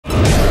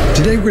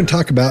Today we're going to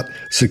talk about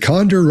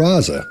Sikandar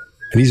Raza,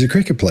 and he's a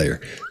cricket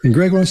player. And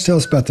Greg wants to tell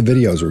us about the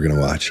videos we're going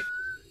to watch.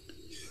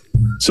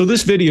 So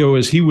this video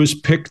is he was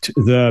picked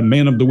the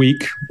man of the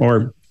week,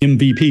 or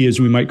MVP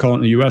as we might call it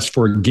in the U.S.,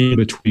 for a game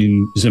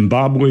between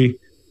Zimbabwe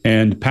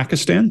and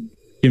Pakistan,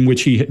 in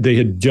which they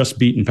had just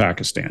beaten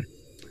Pakistan.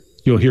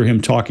 You'll hear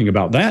him talking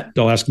about that.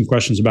 They'll ask him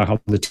questions about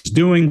how the team's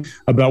doing,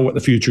 about what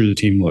the future of the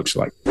team looks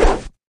like.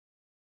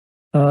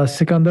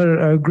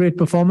 Sikandar, great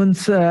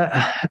performance.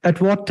 At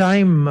what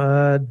time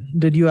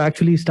did you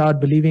actually start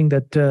believing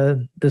that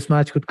this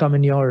match could come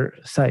in your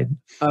side?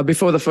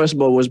 Before the first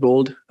ball was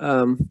bowled.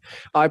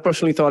 I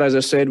personally thought, as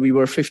I said, we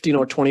were 15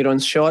 or 20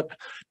 runs short.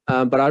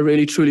 But I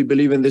really, truly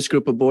believe in this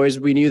group of boys.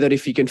 We knew that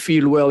if we can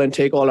field well and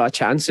take all our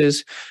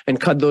chances and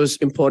cut those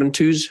important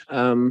twos,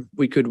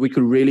 we could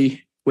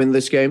really win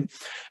this game.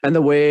 And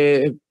the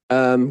way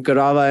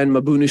Garava and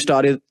Mabunu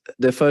started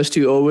the first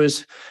 2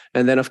 overs.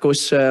 And then, of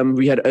course,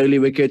 we had early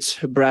wickets.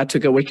 Brad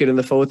took a wicket in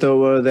the 4th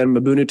over. Then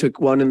Mabunu took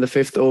one in the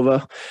 5th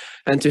over.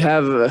 And to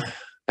have...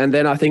 and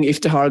then I think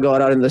Iftihar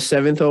got out in the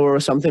 7th over or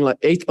something, like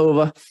 8th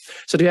over.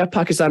 So to have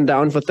Pakistan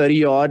down for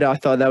 30-odd, I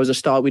thought that was a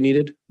start we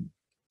needed.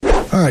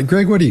 All right,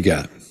 Greg, what do you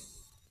got?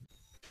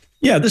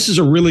 Yeah, this is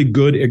a really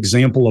good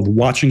example of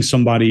watching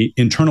somebody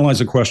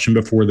internalize a question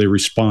before they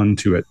respond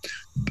to it.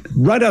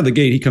 Right out of the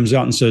gate, he comes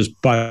out and says,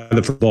 by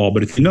the ball.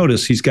 But if you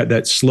notice, he's got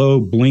that slow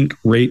blink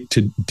rate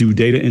to do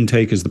data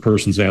intake as the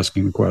person's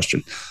asking the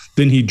question.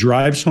 Then he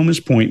drives home his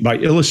point by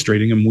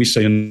illustrating, and we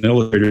say an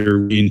illustrator,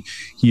 mean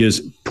he is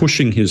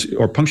pushing his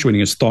or punctuating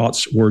his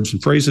thoughts, words,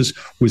 and phrases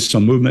with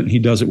some movement. He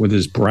does it with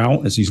his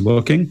brow as he's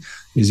looking,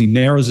 as he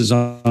narrows his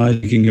eyes,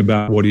 thinking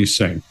about what he's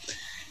saying.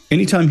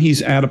 Anytime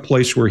he's at a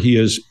place where he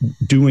is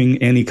doing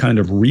any kind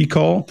of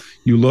recall,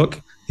 you look,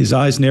 his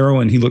eyes narrow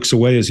and he looks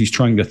away as he's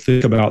trying to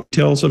think about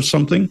details of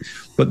something.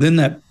 But then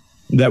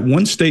that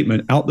one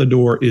statement out the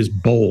door is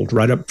bold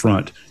right up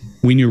front.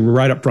 We knew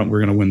right up front we're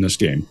going to win this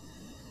game.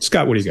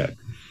 Scott, what do you got?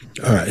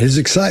 All right. His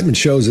excitement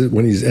shows it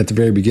when he's at the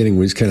very beginning,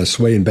 when he's kind of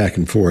swaying back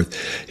and forth.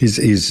 This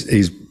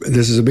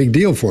is a big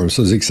deal for him,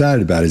 so he's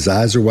excited about it. His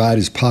eyes are wide,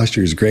 his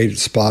posture is great,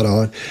 it's spot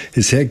on.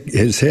 His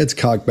head's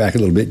cocked back a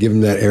little bit, giving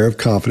him that air of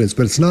confidence,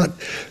 but it's not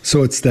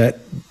so it's that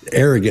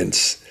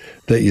arrogance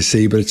that you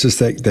see, but it's just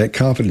that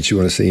confidence you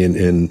want to see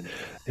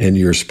in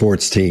your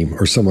sports team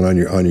or someone on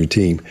your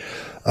team.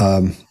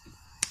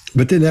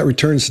 But then that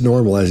returns to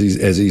normal as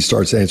he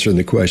starts answering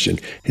the question.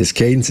 His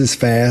cadence is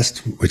fast,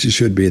 which it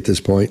should be at this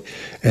point,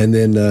 and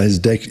then his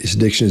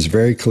diction is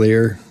very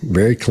clear,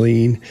 very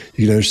clean.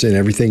 You can understand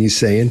everything he's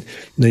saying. And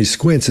then he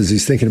squints as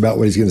he's thinking about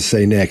what he's going to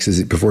say next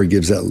before he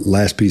gives that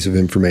last piece of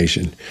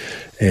information.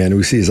 And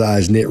we see his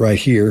eyes knit right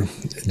here,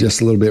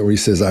 just a little bit where he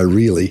says, "I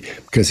really,"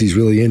 because he's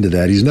really into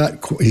that.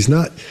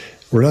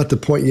 We're not at the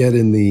point yet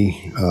in the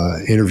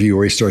interview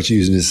where he starts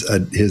using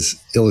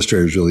his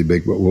illustrators really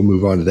big, but we'll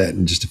move on to that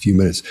in just a few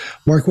minutes.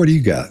 Mark, what do you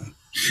got?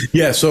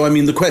 Yeah, so I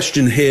mean, the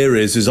question here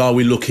is are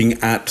we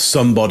looking at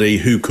somebody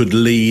who could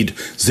lead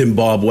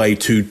Zimbabwe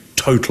to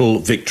total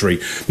victory?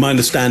 My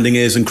understanding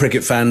is, and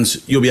cricket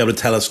fans, you'll be able to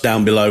tell us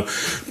down below,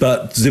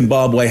 but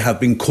Zimbabwe have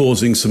been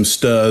causing some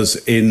stirs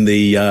in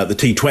the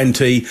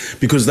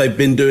T20 because they've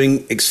been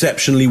doing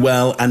exceptionally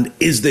well. And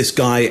is this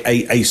guy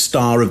a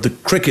star of the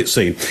cricket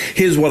scene?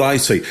 Here's what I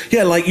see.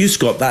 Yeah, like you,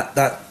 Scott,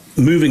 that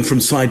moving from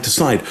side to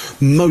side,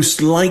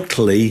 most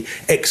likely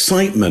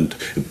excitement.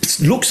 It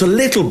looks a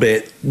little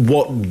bit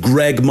what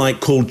Greg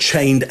might call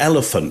chained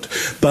elephant,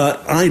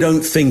 but I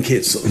don't think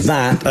it's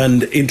that.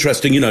 And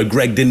interesting,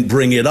 Greg didn't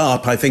bring it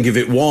up. I think if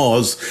it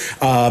was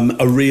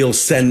a real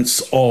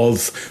sense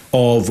of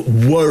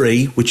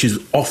worry, which is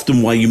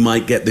often why you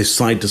might get this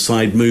side to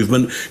side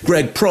movement,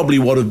 Greg probably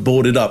would have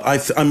brought it up.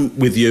 I'm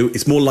with you.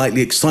 It's more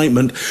likely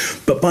excitement.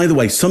 But by the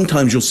way,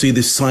 sometimes you'll see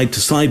this side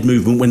to side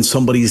movement when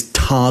somebody is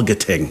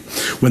targeting,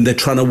 when they're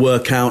trying to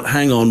work out,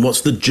 hang on,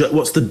 what's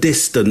the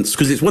distance?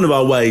 Because it's one of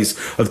our ways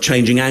of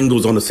changing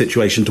angles on a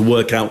situation to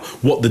work out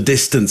what the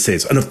distance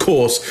is. And of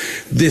course,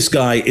 this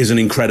guy is an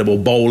incredible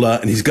bowler,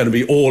 and he's going to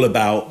be all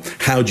about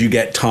how do you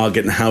get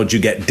target and how do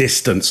you get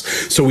distance.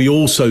 So we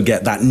also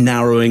get that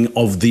narrowing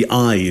of the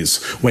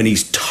eyes when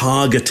he's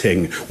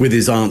targeting with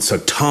his answer,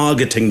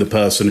 targeting the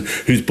person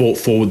who's brought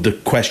forward the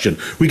question.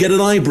 We get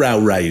an eyebrow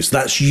raise.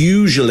 That's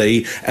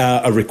usually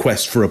a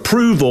request for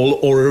approval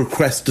or a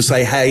request to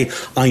say, hey,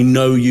 I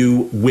know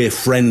you, we're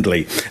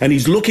friendly. And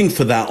he's looking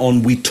for that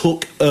on we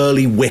took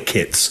early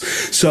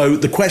wickets. So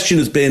the question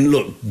has been,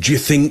 look, do you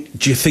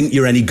think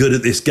you're any good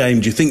at this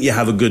game? Do you think you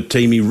have a good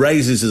team? He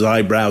raises his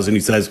eyebrows and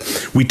he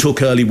says, we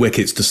took early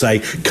wickets to say,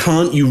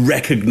 can't you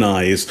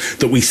recognize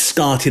that we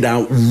started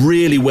out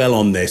really well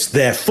on this?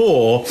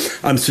 Therefore,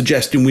 I'm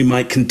suggesting we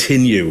might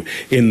continue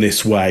in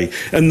this way.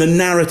 And the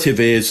narrative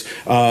is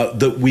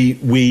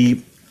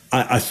that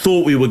I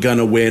thought we were going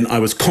to win. I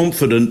was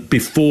confident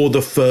before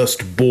the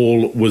first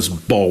ball was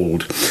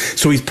bowled.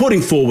 So he's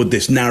putting forward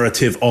this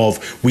narrative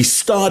of we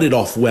started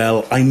off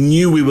well. I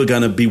knew we were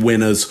going to be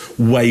winners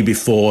way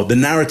before. The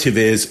narrative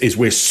is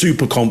we're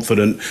super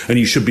confident and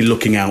you should be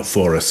looking out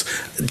for us.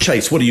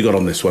 Chase, what do you got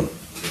on this one?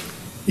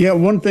 Yeah,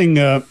 one thing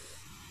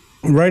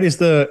right as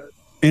the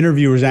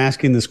interviewer's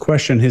asking this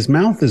question, his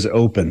mouth is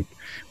open.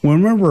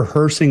 When we're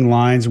rehearsing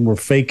lines and we're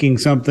faking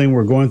something,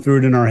 we're going through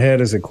it in our head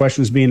as a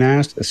question's being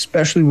asked,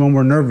 especially when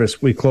we're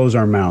nervous, we close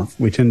our mouth.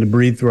 We tend to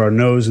breathe through our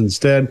nose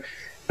instead.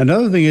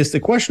 Another thing is the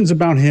question's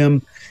about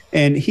him,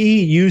 and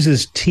he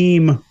uses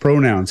team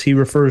pronouns. He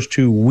refers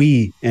to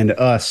we and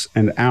us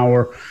and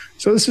our.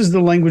 So this is the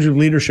language of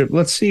leadership.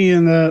 Let's see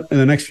in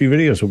the next few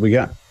videos what we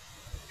got.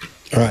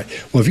 All right.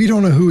 Well, if you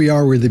don't know who we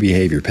are, we're the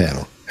Behavior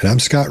Panel. And I'm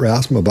Scott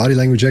Rouse. I'm a body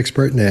language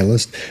expert and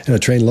analyst, and I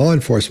train law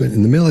enforcement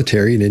in the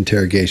military in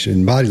interrogation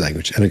and body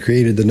language. And I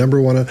created the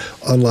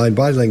 #1 online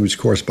body language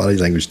course, Body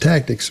Language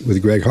Tactics,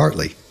 with Greg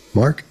Hartley.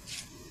 Mark?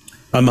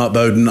 I'm Mark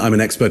Bowden. I'm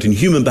an expert in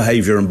human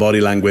behavior and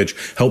body language,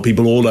 help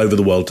people all over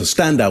the world to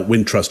stand out,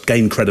 win trust,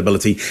 gain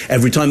credibility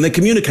every time they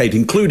communicate,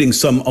 including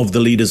some of the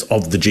leaders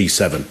of the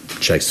G7.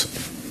 Chase.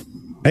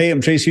 Hey,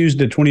 I'm Chase Hughes,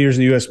 did 20 years in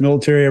the U.S.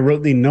 military. I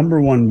wrote the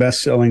 #1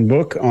 best-selling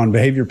book on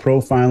behavior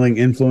profiling,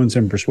 influence,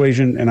 and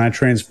persuasion, and I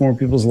transform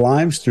people's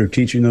lives through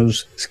teaching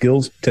those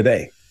skills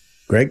today.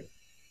 Greg?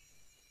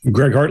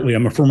 Greg Hartley.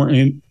 I'm a former...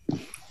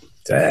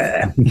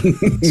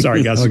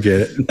 Sorry, guys. I'll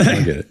get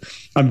it.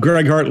 I'm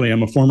Greg Hartley.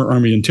 I'm a former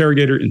Army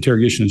interrogator,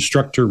 interrogation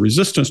instructor,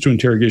 resistance to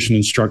interrogation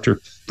instructor,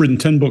 written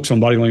 10 books on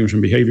body language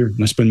and behavior,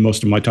 and I spend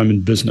most of my time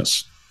in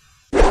business.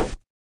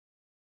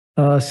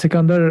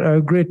 Sikandar,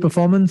 great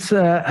performance.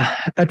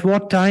 At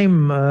what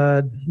time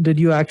did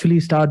you actually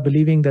start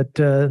believing that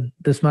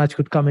this match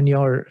could come in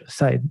your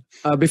side?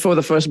 Before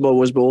the first ball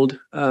was bowled.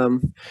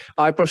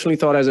 I personally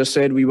thought, as I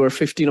said, we were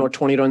 15 or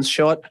 20 runs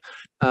short.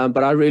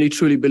 But I really,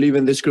 truly believe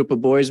in this group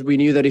of boys. We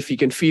knew that if we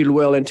can field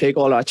well and take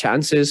all our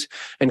chances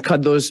and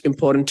cut those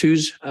important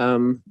twos,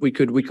 we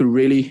could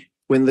really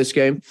win this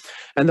game.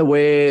 And the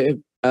way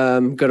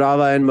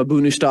Garava and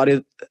Mabunu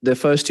started the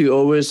first 2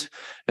 overs.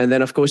 And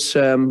then, of course,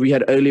 we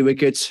had early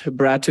wickets.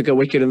 Brad took a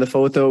wicket in the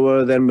 4th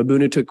over. Then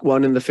Mabunu took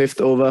one in the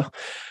 5th over.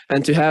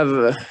 And to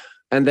have...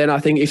 and then I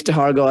think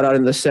Iftihar got out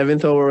in the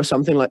 7th over or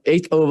something, like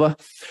 8th over.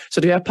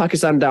 So to have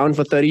Pakistan down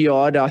for 30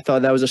 odd, I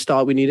thought that was a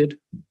start we needed.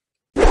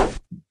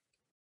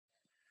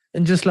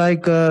 And just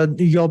like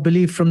your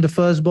belief from the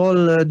first ball,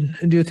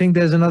 do you think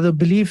there's another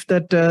belief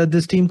that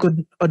this team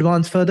could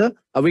advance further?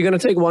 We're going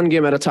to take one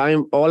game at a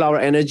time. All our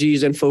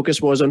energies and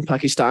focus was on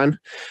Pakistan.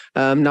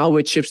 Now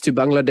with ships to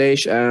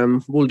Bangladesh,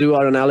 we'll do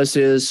our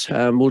analysis.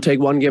 We'll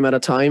take one game at a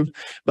time.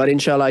 But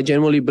inshallah, I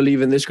genuinely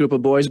believe in this group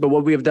of boys. But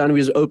what we have done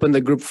is open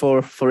the group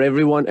for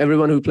everyone.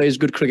 Everyone who plays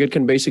good cricket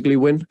can basically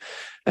win.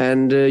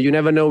 And you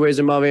never know where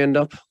Zimbabwe end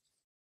up.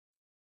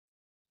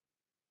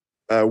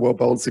 Well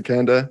bowled,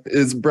 Sikandar.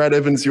 Is Brad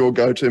Evans your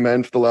go-to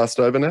man for the last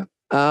over now?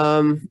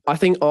 I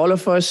think all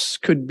of us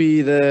could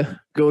be the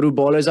go-to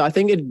bowlers. I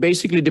think it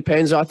basically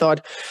depends. I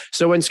thought,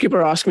 so when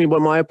Skipper asked me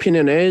what my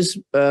opinion is,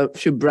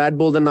 should Brad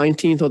bowl the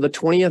 19th or the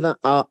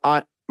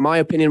 20th? My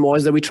opinion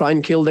was that we try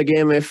and kill the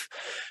game. If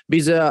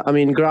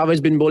Grava has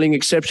been bowling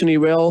exceptionally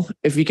well.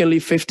 If we can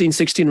leave 15,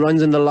 16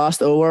 runs in the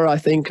last over, I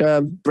think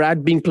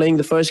Brad being playing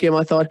the first game,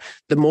 I thought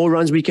the more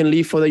runs we can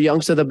leave for the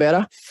youngster, the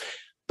better.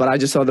 But I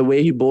just saw the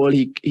way he bowled.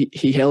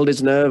 He held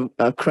his nerve.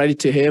 Credit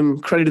to him.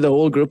 Credit to the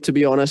whole group, to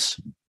be honest.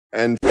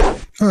 And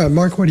all right,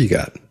 Mark, what do you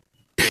got?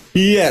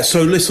 Yeah,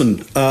 so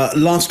listen,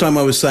 last time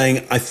I was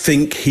saying I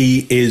think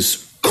he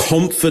is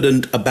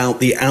confident about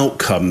the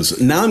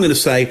outcomes. Now I'm going to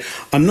say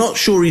I'm not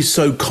sure he's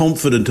so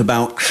confident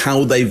about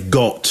how they've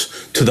got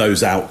to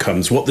those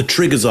outcomes, what the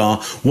triggers are,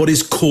 what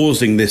is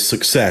causing this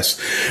success.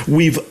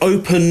 We've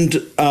opened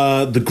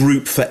the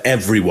group for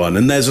everyone,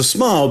 and there's a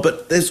smile,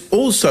 but there's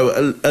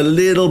also a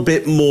little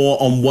bit more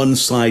on one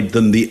side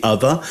than the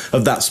other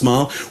of that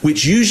smile,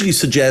 which usually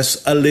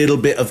suggests a little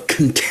bit of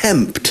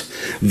contempt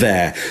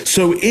there.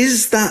 So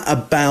is that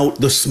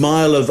about the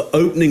smile of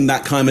opening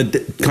that kind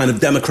of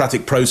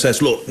democratic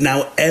process? Look,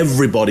 now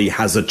everybody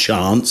has a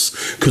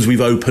chance because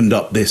we've opened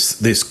up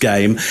this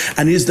game.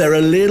 And is there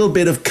a little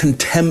bit of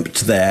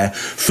contempt there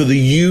for the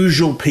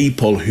usual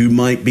people who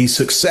might be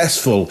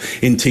successful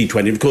in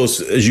T20? Of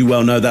course, as you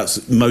well know,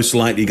 that's most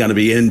likely going to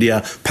be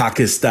India,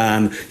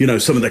 Pakistan,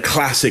 some of the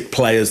classic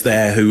players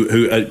there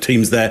who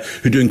teams there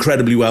who do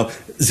incredibly well.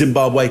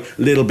 Zimbabwe,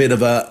 a little bit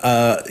of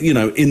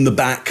in the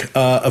back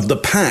of the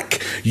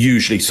pack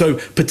usually. So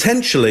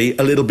potentially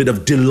a little bit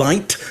of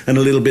delight and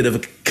a little bit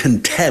of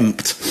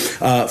contempt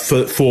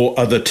for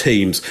other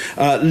teams.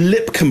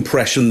 Lip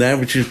compression there,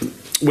 which is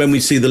when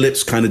we see the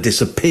lips kind of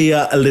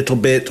disappear a little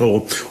bit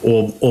or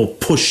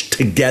push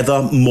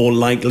together more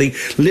likely.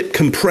 Lip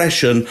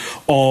compression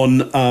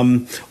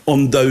on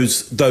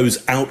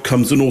those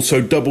outcomes, and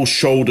also double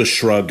shoulder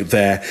shrug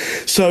there.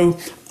 So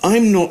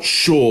I'm not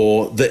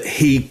sure that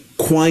he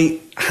quite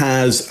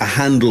has a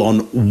handle on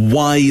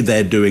why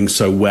they're doing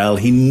so well.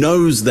 He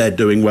knows they're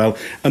doing well,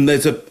 and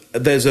there's a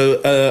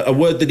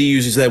word that he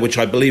uses there, which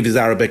I believe is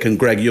Arabic, and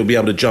Greg, you'll be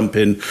able to jump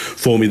in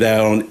for me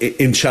there on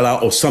inshallah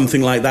or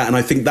something like that, and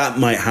I think that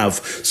might have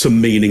some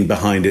meaning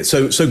behind it.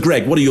 So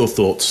Greg, what are your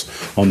thoughts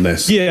on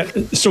this? Yeah,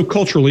 so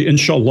culturally,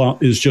 inshallah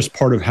is just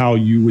part of how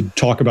you would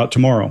talk about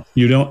tomorrow.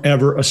 You don't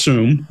ever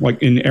assume,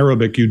 like in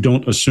Arabic, you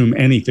don't assume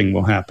anything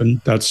will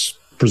happen. That's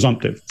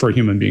presumptive for a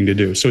human being to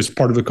do. So it's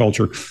part of the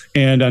culture.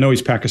 And I know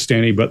he's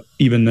Pakistani, but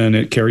even then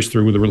it carries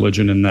through with the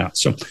religion and that.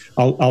 So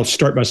I'll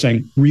start by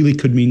saying really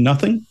could mean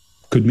nothing,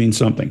 could mean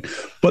something.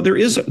 But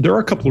there are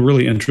a couple of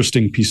really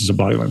interesting pieces of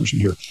body language in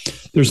here.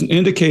 There's an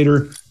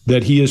indicator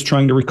that he is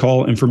trying to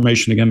recall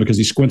information again because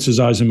he squints his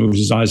eyes and moves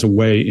his eyes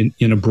away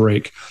in a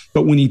break.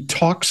 But when he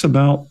talks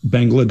about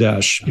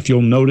Bangladesh, if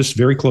you'll notice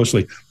very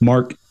closely,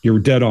 Mark, you're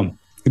dead on.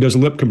 He does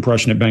lip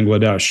compression at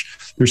Bangladesh.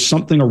 There's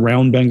something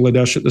around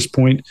Bangladesh at this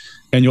point,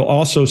 and you'll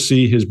also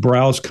see his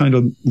brows kind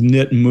of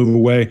knit and move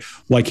away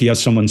like he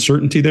has some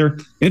uncertainty there.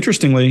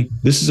 Interestingly,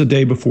 this is a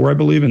day before, I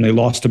believe, and they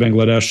lost to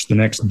Bangladesh the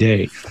next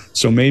day.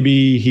 So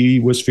maybe he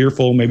was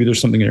fearful. Maybe there's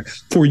something there.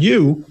 For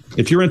you,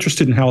 if you're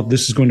interested in how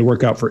this is going to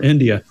work out for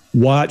India,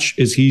 watch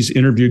as he's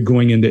interviewed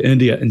going into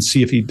India and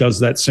see if he does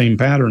that same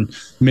pattern.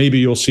 Maybe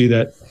you'll see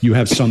that you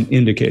have some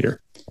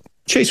indicator.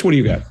 Chase, what do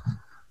you got?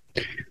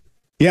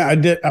 Yeah, I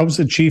did. I was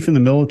a chief in the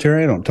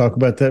military. I don't talk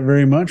about that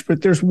very much,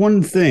 but there's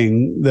one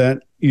thing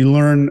that you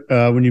learn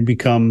when you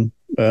become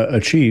a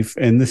chief,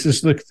 and this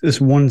is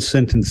this one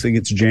sentence that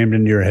gets jammed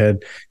into your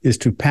head, is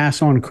to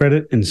pass on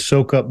credit and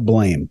soak up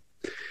blame.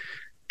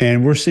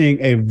 And we're seeing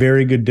a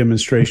very good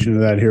demonstration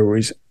of that here, where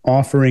he's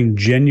offering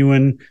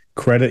genuine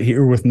credit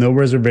here with no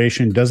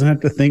reservation, doesn't have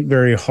to think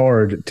very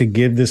hard to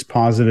give this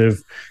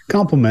positive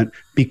compliment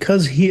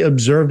because he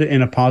observed it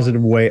in a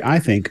positive way, I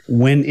think,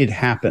 when it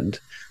happened.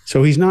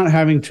 So he's not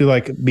having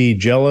to be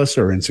jealous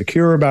or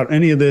insecure about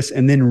any of this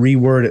and then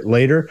reword it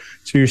later.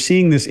 So you're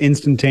seeing this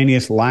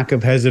instantaneous lack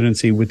of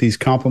hesitancy with these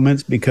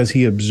compliments because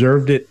he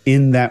observed it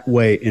in that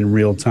way in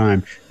real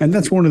time. And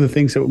that's one of the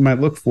things that we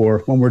might look for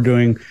when we're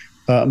doing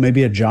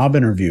maybe a job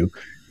interview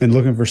and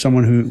looking for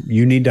someone who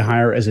you need to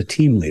hire as a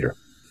team leader.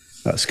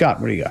 Scott,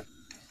 what do you got?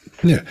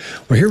 Yeah.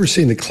 Well, here we're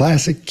seeing the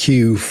classic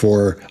cue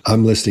for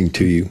I'm listening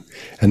to you.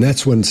 And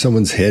that's when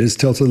someone's head is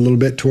tilted a little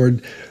bit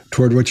toward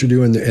what you're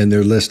doing and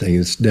they're listening.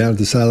 It's down to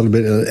the side a little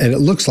bit and it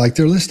looks like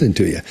they're listening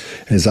to you.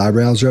 And his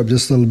eyebrows are up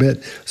just a little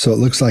bit. So it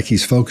looks like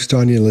he's focused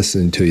on you and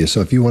listening to you.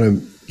 So if you want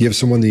to give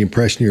someone the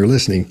impression you're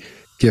listening,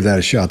 give that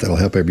a shot. That'll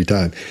help every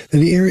time.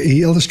 Then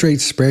he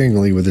illustrates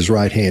sparingly with his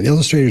right hand.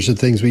 Illustrators are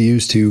things we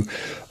use to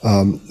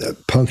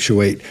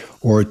punctuate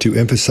or to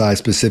emphasize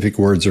specific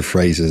words or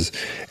phrases.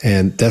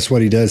 And that's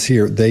what he does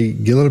here. They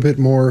get a little bit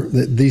more,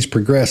 these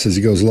progress as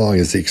he goes along,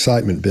 as the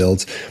excitement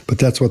builds, but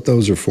that's what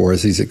those are for,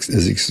 as he's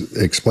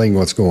explaining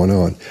what's going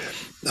on.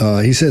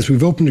 He says,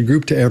 we've opened a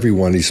group to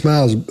everyone. He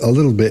smiles a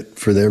little bit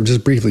for them,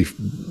 just briefly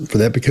for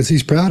that, because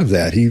he's proud of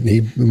that.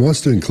 He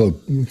wants to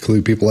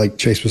include people like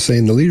Chase was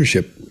saying, the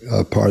leadership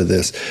part of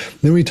this.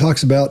 Then when he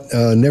talks about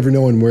never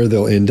knowing where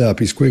they'll end up,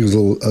 he squiggles a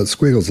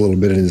little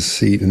bit in his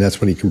seat, and that's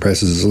when he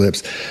compresses his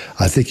lips.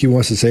 I think he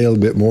wants to say a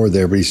little bit more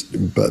there,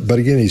 but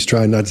again, he's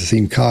trying not to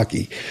seem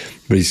cocky,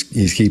 but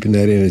he's keeping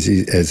that in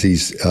as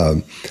he's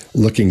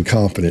looking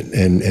confident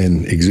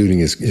and exuding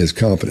his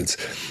confidence.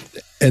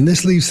 And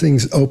this leaves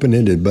things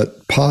open-ended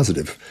but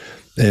positive.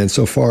 And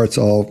so far, it's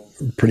all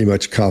pretty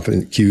much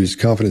confidence cues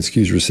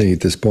we're seeing at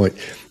this point.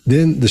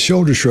 Then the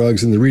shoulder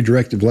shrugs and the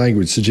redirective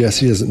language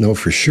suggests he doesn't know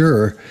for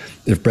sure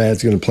if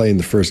Brad's going to play in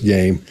the first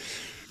game.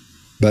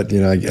 But,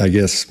 I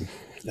guess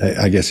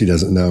he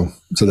doesn't know.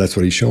 So that's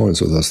what he's showing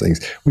us with those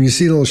things. When you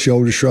see a little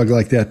shoulder shrug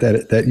like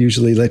that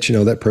usually lets you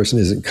know that person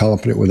isn't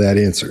confident with that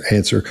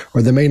answer,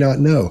 or they may not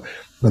know.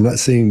 I'm not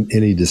seeing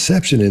any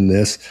deception in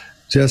this,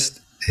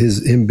 just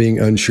him being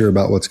unsure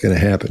about what's going to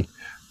happen.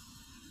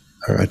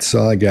 All right,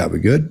 so I got. We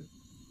good?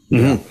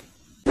 Mm-hmm.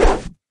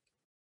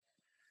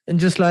 And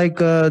just like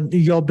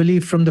your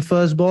belief from the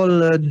first ball,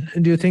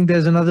 do you think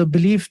there's another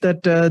belief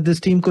that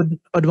this team could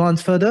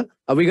advance further?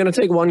 We're going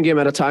to take one game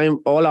at a time.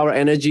 All our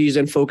energies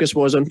and focus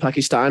was on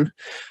Pakistan.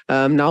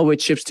 Now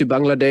with ships to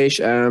Bangladesh,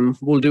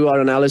 we'll do our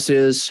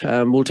analysis.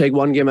 We'll take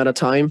one game at a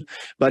time.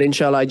 But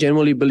inshallah, I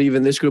genuinely believe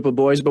in this group of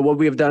boys. But what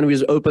we have done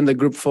is open the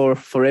group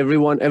for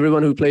everyone.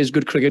 Everyone who plays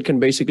good cricket can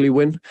basically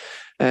win.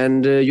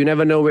 And you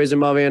never know where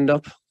Zimbabwe end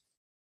up.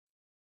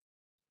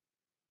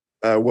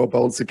 Well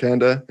bowled,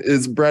 Sikandar.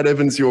 Is Brad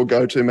Evans your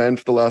go-to man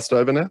for the last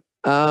over now?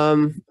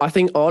 I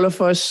think all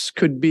of us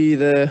could be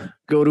the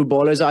go-to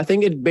bowlers. I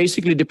think it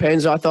basically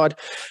depends. I thought,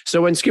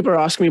 so when Skipper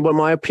asked me what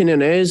my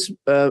opinion is,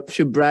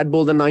 should Brad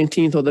bowl the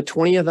 19th or the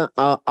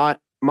 20th?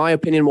 My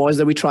opinion was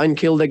that we try and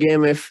kill the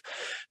game. If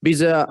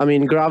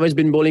Grave has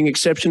been bowling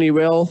exceptionally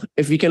well.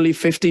 If we can leave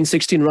 15,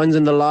 16 runs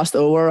in the last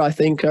over, I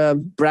think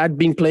Brad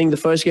being playing the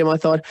first game, I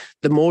thought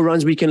the more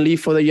runs we can leave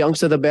for the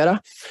youngster, the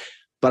better.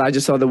 But I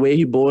just saw the way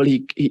he bowled.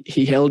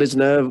 He held his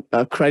nerve.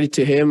 Credit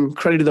to him.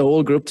 Credit to the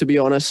whole group, to be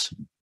honest.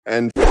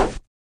 And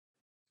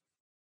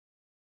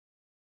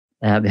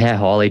how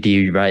highly do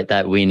you rate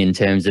that win in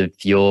terms of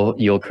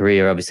your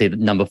career? Obviously, the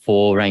number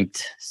 4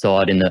 ranked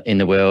side in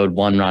the world,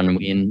 1 run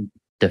win,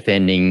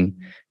 defending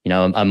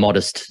a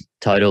modest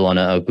total on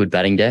a good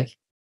batting deck.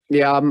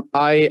 Yeah,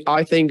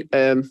 I think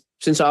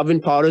since I've been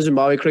part of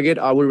Zimbabwe cricket,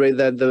 I would rate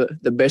that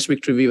the best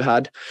victory we've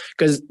had,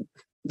 because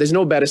there's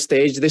no better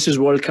stage. This is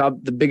World Cup,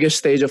 the biggest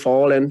stage of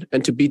all, and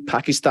to beat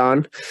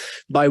Pakistan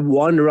by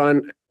 1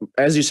 run,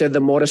 as you said,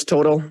 the modest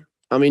total.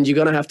 I mean, you're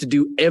going to have to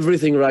do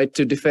everything right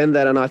to defend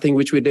that. And I think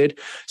which we did.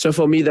 So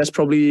for me, that's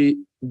probably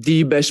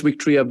the best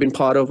victory I've been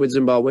part of with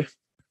Zimbabwe.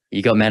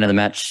 You got man of the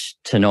match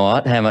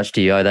tonight. How much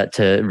do you owe that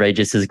to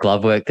Regis's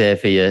glove work there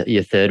for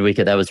your third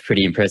wicket? That was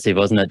pretty impressive,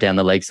 wasn't it, down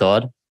the leg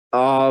side?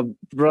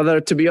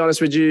 Brother, to be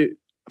honest with you,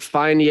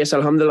 fine. Yes,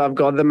 alhamdulillah, I've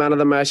got the man of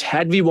the match.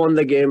 Had we won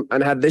the game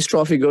and had this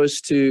trophy goes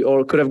to,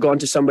 or could have gone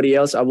to somebody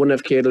else, I wouldn't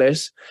have cared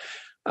less.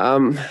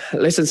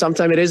 Listen,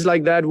 sometimes it is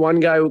like that. One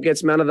guy who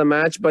gets man of the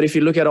match. But if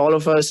you look at all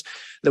of us,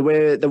 the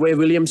way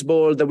Williams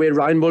bowled, the way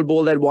Ryan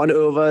bowled that 1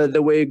 over,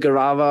 the way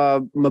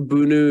Garava,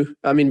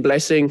 Mabunu,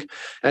 Blessing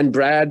and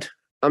Brad,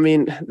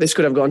 this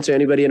could have gone to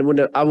anybody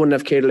and I wouldn't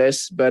have cared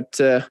less. But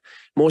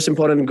most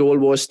important goal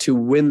was to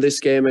win this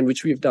game, and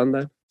which we've done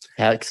that.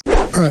 Alex.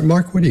 All right,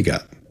 Mark, what do you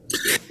got?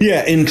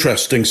 Yeah,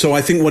 interesting. So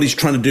I think what he's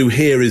trying to do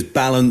here is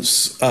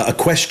balance a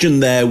question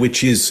there,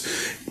 which is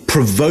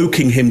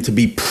provoking him to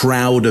be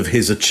proud of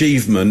his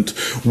achievement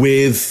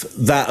with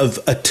that of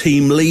a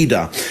team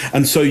leader.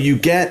 And so you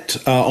get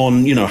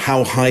on,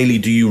 how highly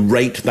do you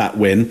rate that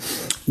win?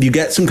 You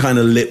get some kind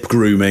of lip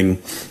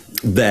grooming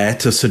there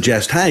to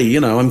suggest, hey,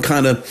 I'm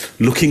kind of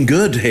looking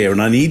good here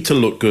and I need to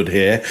look good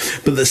here.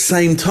 But at the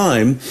same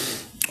time,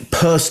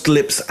 pursed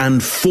lips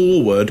and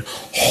forward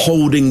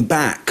holding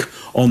back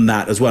on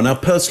that as well. Now,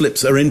 pursed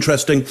lips are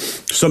interesting.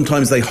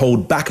 Sometimes they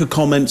hold back a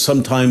comment.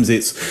 Sometimes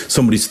it's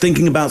somebody's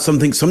thinking about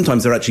something.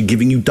 Sometimes they're actually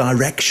giving you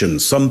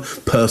directions. Some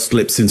pursed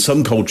lips in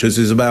some cultures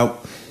is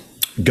about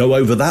go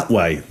over that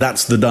way.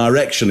 That's the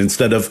direction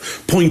instead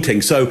of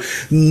pointing. So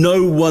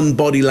no one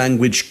body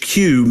language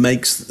cue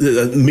means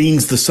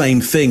the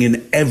same thing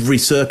in every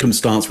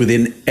circumstance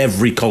within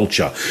every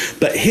culture.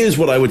 But here's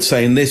what I would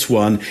say in this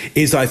one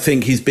is I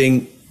think he's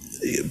being,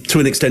 to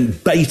an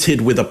extent,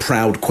 baited with a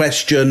proud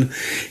question.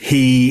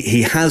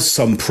 He has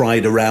some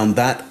pride around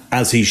that,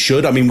 as he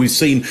should. We've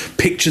seen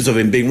pictures of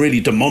him being really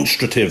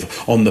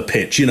demonstrative on the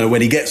pitch.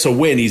 When he gets a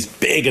win, he's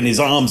big and his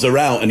arms are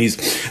out and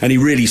he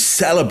really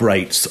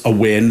celebrates a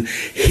win.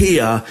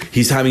 Here,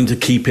 he's having to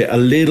keep it a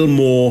little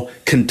more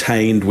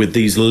contained with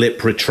these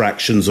lip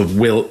retractions of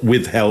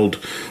withheld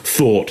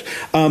thought.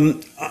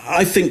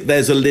 I think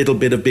there's a little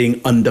bit of being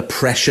under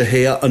pressure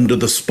here, under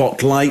the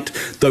spotlight.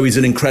 Though he's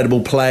an incredible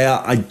player,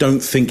 I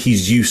don't think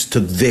he's used to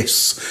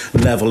this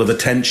level of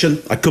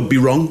attention. I could be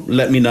wrong.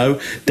 Let me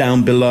know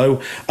down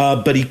below.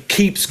 But he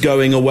keeps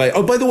going away.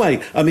 Oh, by the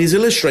way, his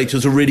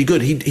illustrators are really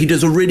good. He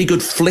does a really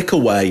good flick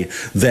away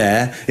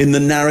there in the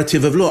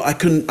narrative of, look, I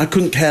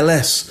couldn't care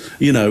less,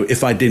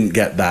 if I didn't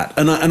get that.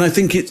 And I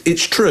think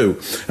it's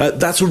true.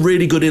 That's a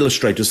really good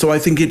illustrator. So I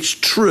think it's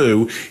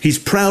true. He's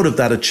proud of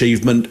that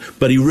achievement,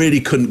 but he really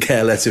couldn't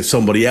care less if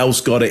somebody else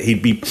got it.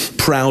 He'd be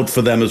proud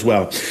for them as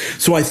well.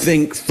 So I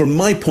think, from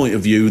my point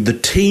of view, the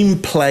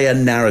team player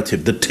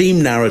narrative, the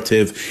team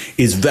narrative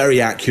is very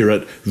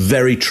accurate,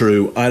 very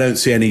true. I don't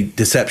see any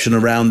deception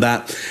around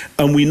that.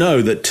 And we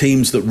know that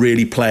teams that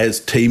really play as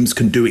teams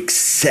can do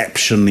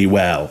exceptionally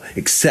well.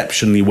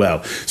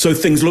 So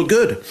things look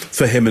good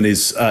for him and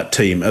his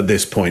team at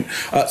this point.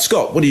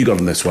 Scott, what do you got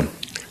on this one?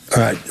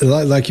 All right.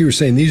 Like you were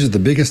saying, these are the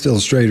biggest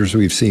illustrators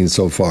we've seen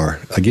so far.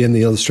 Again,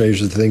 the illustrators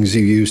are the things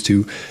you use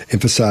to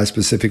emphasize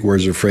specific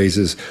words or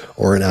phrases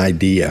or an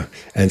idea.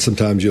 And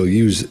sometimes you'll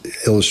use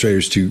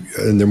illustrators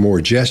and they're more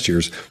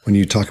gestures when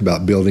you talk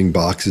about building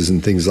boxes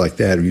and things like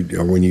that,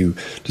 or when you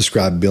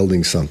describe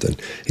building something.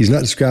 He's not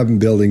describing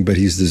building, but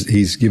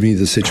he's giving you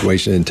the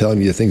situation and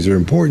telling you the things that are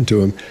important to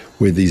him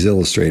with these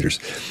illustrators.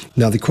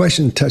 Now, the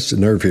question touched a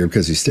nerve here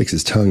because he sticks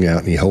his tongue out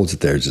and he holds it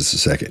there just a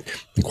second.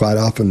 And quite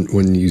often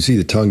when you see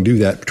the tongue do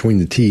that between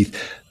the teeth,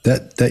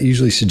 that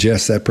usually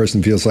suggests that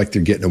person feels like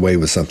they're getting away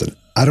with something.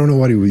 I don't know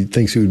what he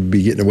thinks he would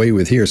be getting away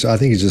with here. So I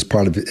think it's just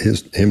part of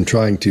him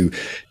trying to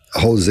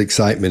hold his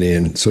excitement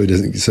in so he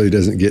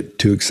doesn't get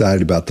too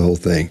excited about the whole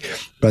thing.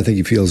 But I think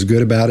he feels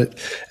good about it,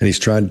 and he's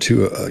trying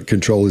to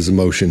control his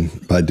emotion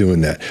by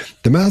doing that.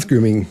 The mouth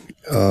grooming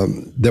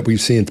that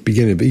we've seen at the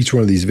beginning of each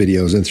one of these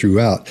videos and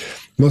throughout,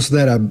 most of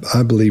that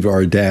I believe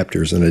are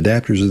adapters, and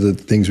adapters are the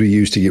things we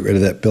use to get rid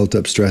of that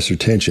built-up stress or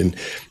tension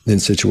in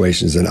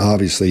situations. And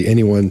obviously,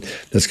 anyone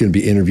that's going to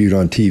be interviewed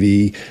on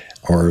TV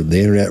or the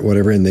internet,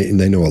 whatever, and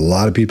they know a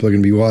lot of people are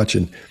going to be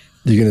watching,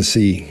 you're going to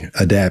see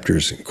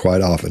adapters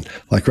quite often.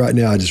 Like right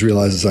now, I just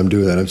realized as I'm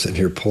doing that, I'm sitting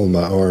here pulling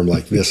my arm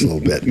like this a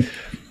little bit.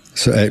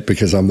 So,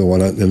 because I'm the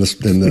one in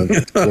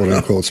the quote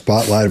unquote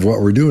spotlight of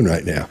what we're doing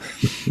right now.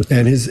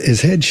 And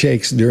his head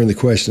shakes during the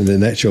question,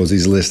 and that shows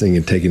he's listening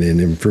and taking in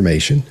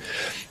information.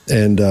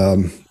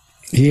 And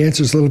he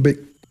answers a little bit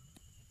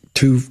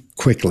too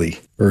quickly,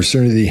 or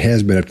certainly he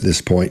has been up to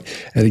this point.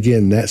 And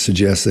again, that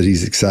suggests that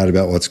he's excited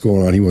about what's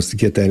going on. He wants to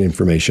get that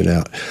information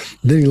out.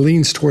 Then he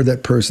leans toward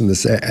that person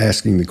that's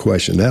asking the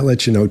question. That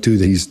lets you know, too,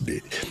 that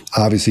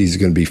he's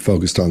going to be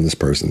focused on this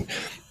person.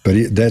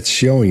 But that's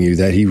showing you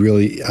that he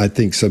really, I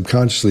think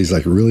subconsciously, he's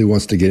like really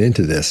wants to get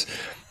into this.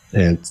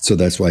 And so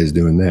that's why he's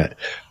doing that.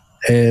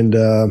 And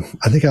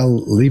I think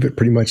I'll leave it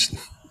pretty much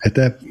at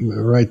that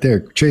right there.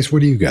 Chase, what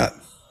do you got?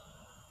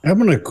 I'm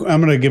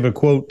gonna give a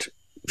quote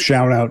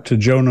shout out to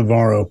Joe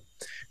Navarro.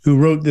 who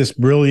wrote this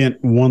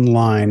brilliant one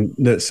line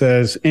that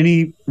says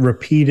any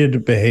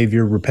repetitive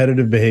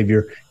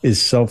behavior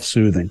is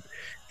self-soothing.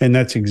 And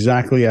that's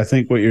exactly, I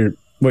think, what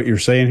you're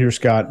saying here,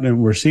 Scott.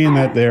 And we're seeing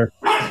that there.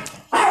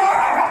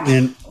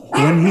 And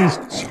when he's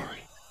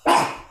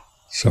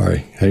sorry,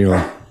 hang on,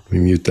 let me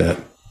mute that.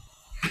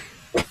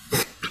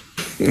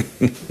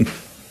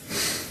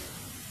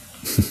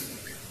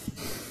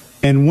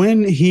 And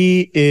when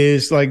he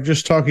is like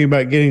just talking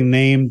about getting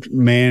named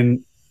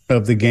man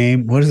of the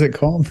game, what is it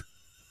called?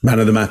 Man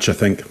of the match, I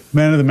think.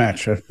 Man of the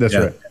match. That's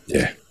right.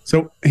 Yeah.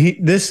 So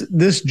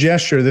this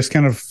gesture, this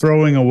kind of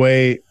throwing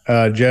away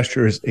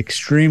gesture, is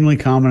extremely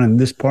common in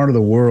this part of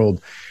the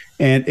world,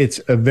 and it's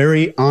a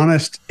very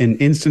honest and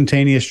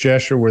instantaneous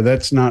gesture where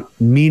that's not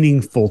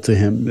meaningful to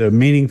him. The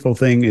meaningful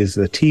thing is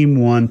the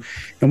team won,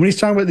 and when he's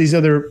talking about these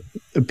other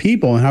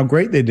people and how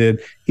great they did,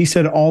 he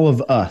said all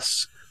of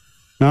us.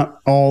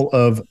 Not all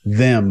of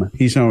them.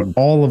 He's saying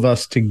all of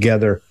us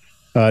together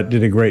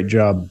did a great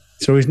job.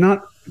 So he's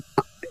not,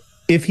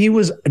 if he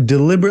was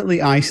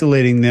deliberately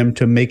isolating them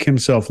to make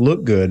himself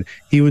look good,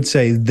 he would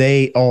say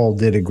they all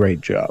did a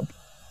great job.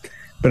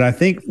 But I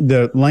think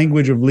the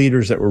language of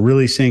leaders that we're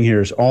really seeing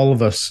here is all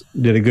of us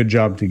did a good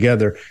job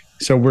together.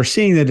 So we're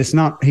seeing that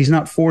he's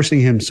not forcing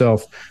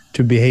himself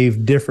to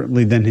behave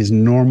differently than his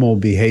normal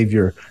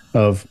behavior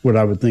of what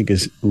I would think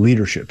is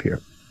leadership here.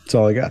 That's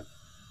all I got.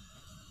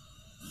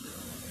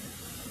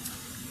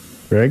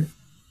 Greg?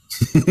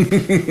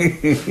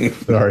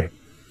 Sorry.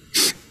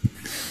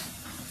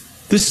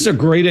 This is a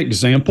great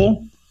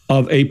example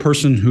of a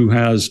person who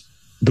has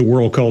the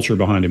world culture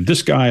behind him.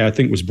 This guy, I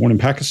think, was born in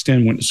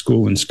Pakistan, went to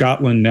school in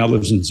Scotland, now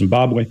lives in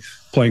Zimbabwe,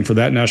 playing for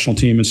that national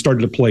team, and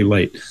started to play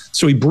late.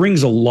 So he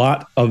brings a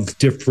lot of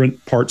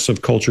different parts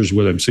of cultures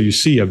with him. So you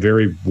see a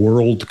very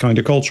world kind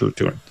of culture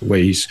to him, the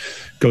way he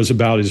goes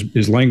about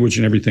his language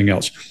and everything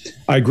else.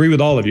 I agree with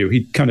all of you.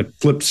 He kind of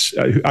flips.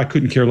 I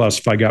couldn't care less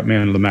if I got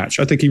man of the match.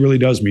 I think he really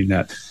does mean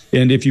that.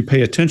 And if you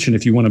pay attention,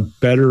 if you want a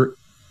better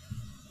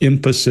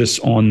emphasis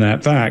on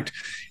that fact,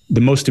 the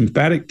most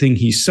emphatic thing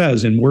he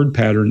says in word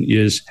pattern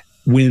is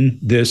win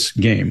this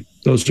game.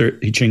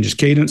 He changes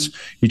cadence,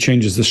 he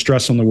changes the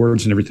stress on the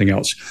words and everything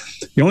else.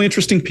 The only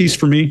interesting piece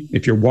for me,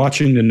 if you're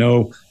watching to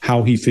know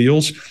how he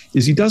feels,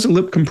 is he does a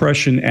lip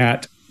compression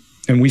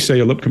and we say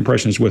a lip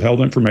compression is withheld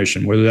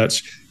information, whether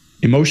that's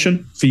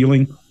emotion,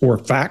 feeling, or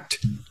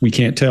fact, we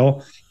can't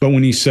tell. But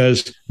when he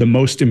says the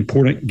most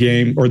important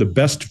game or the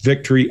best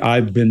victory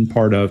I've been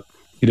part of,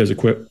 he does a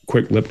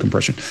quick lip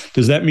compression.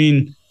 Does that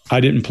mean I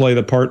didn't play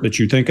the part that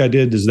you think I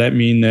did? Does that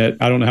mean that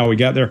I don't know how we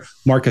got there?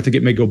 Mark, I think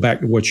it may go back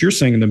to what you're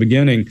saying in the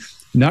beginning.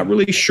 Not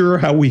really sure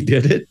how we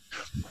did it,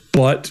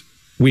 but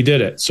we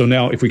did it. So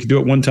now if we could do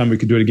it one time, we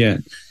could do it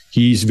again.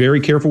 He's very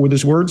careful with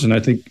his words, and I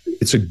think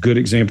it's a good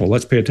example.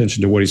 Let's pay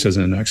attention to what he says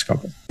in the next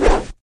couple.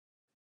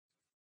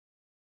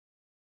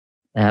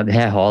 How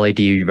highly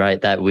do you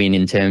rate that win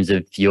in terms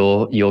of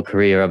your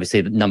career?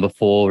 Obviously, the number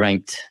 4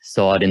 ranked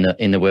side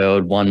in the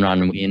world,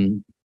 1-run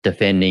win,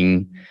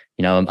 defending,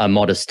 a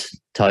modest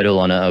total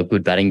on a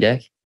good batting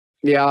deck.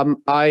 Yeah,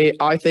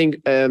 I think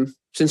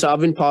since I've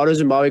been part of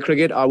Zimbabwe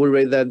cricket, I would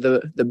rate that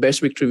the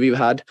best victory we've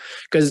had,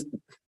 because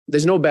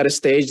there's no better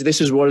stage.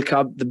 This is World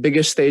Cup, the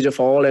biggest stage of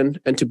all, and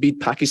to beat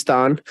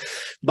Pakistan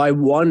by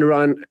 1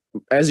 run,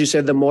 as you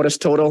said, the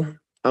modest total.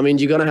 I mean,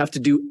 you're going to have to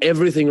do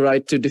everything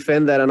right to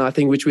defend that, and I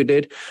think which we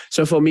did.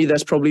 So for me,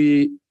 that's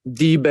probably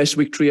the best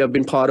victory I've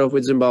been part of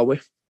with Zimbabwe.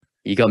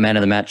 You got man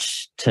of the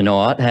match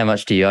tonight. How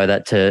much do you owe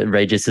that to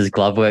Regis's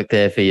glove work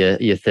there for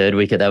your third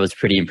wicket? That was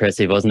pretty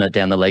impressive, wasn't it,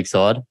 down the leg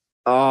side?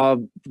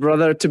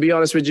 Brother, to be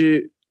honest with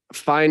you,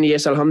 fine,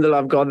 yes, alhamdulillah,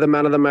 I've got the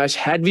man of the match.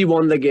 Had we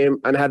won the game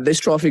and had this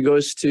trophy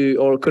goes to,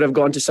 or could have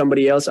gone to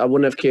somebody else, I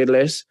wouldn't have cared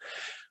less.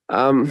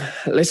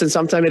 Listen,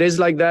 sometimes it is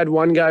like that.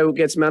 One guy who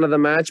gets man of the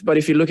match, but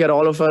if you look at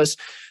all of us,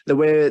 the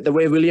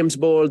way Williams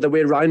bowled, the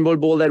way Ryan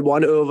bowled that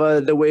 1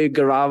 over, the way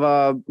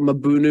Garava,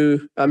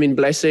 Mabunu,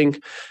 Blessing,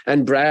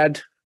 and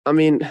Brad,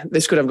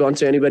 this could have gone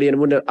to anybody,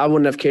 and I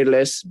wouldn't have cared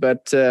less.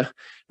 But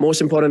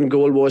most important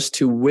goal was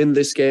to win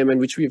this game, and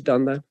which we've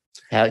done that.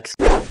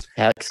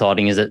 How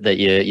exciting is it that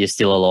you're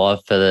still alive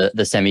for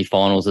the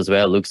semi-finals as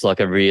well? It looks like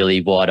a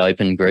really wide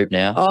open group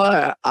now.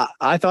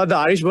 I thought the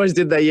Irish boys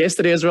did that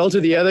yesterday as well to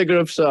the other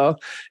group. So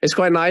it's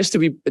quite nice to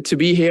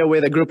be here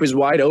where the group is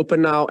wide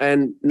open now,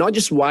 and not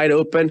just wide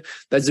open,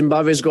 that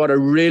Zimbabwe's got a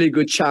really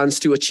good chance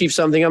to achieve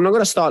something. I'm not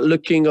going to start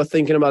looking or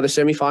thinking about the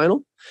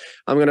semi-final.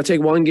 I'm going to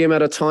take one game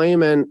at a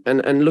time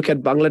and look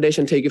at Bangladesh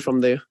and take it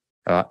from there.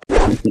 All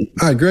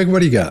right, Greg, what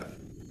do you got?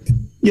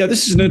 Yeah,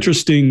 this is an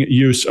interesting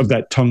use of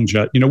that tongue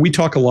jet. We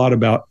talk a lot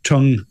about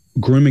tongue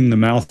grooming the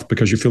mouth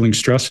because you're feeling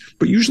stress,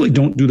 but usually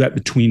don't do that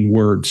between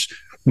words.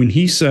 When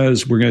he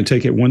says we're going to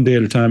take it one day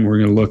at a time, we're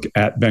going to look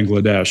at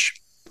Bangladesh,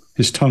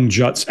 his tongue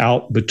juts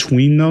out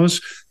between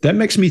those. That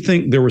makes me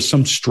think there was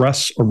some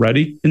stress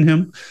already in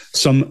him,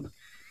 some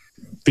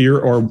fear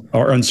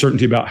or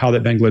uncertainty about how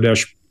that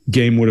Bangladesh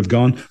game would have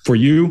gone. For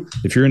you,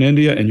 if you're in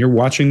India and you're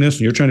watching this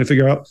and you're trying to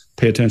figure out,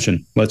 pay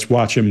attention. Let's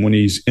watch him when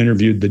he's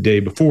interviewed the day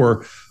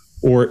before.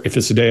 or if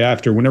it's the day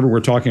after, whenever we're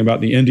talking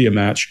about the India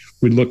match,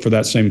 we'd look for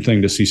that same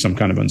thing to see some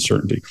kind of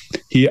uncertainty.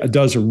 He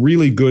does a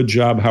really good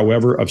job,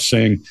 however, of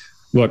saying,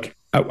 look,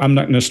 I'm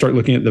not going to start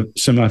looking at the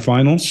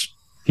semifinals.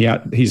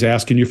 He's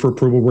asking you for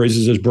approval,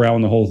 raises his brow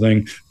and the whole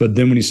thing. But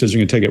then when he says you're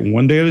going to take it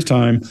one day at a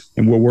time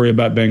and we'll worry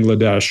about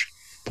Bangladesh,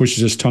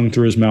 pushes his tongue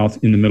through his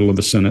mouth in the middle of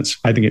the sentence,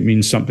 I think it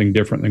means something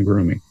different than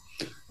grooming.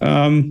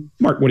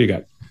 Mark, what do you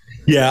got?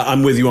 Yeah,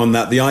 I'm with you on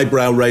that. The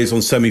eyebrow raise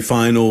on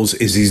semi-finals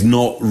is he's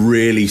not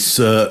really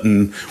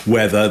certain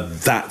whether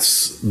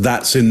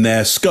that's in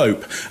their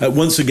scope.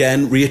 Once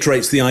again,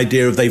 reiterates the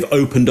idea of they've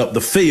opened up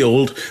the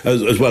field,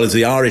 as well as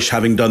the Irish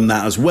having done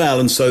that as well.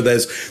 And so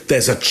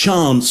there's a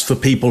chance for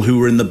people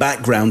who are in the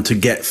background to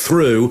get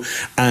through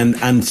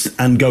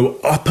and go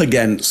up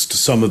against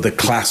some of the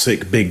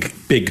classic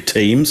big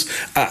teams,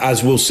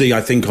 as we'll see.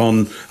 I think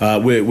on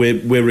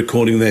we're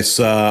recording this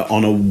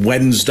on a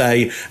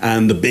Wednesday,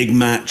 and the big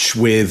match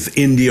with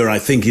India, I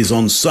think, is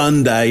on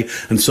Sunday,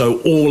 and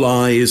so all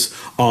eyes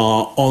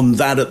are on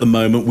that at the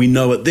moment. We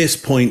know at this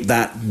point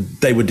that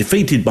they were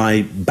defeated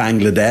by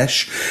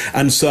Bangladesh,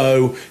 and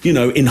so, you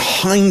know, in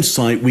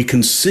hindsight, we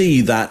can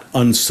see that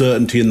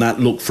uncertainty and that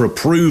look for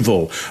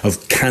approval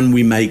of, can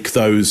we make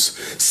those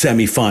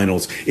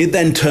semi-finals? It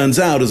then turns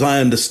out, as I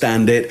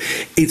understand it,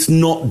 it's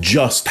not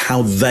just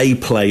how they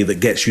play that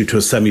gets you to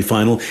a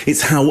semi-final,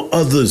 it's how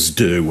others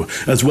do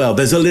as well.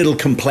 There's a little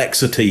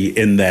complexity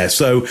in there.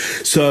 So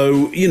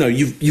you know,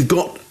 you've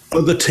got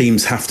other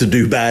teams have to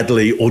do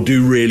badly or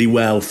do really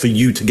well for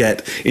you to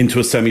get into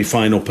a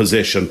semi-final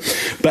position.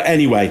 But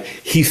anyway,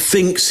 he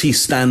thinks he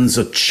stands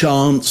a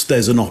chance.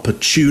 There's an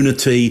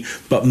opportunity,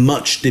 but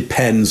much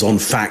depends on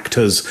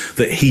factors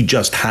that he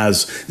just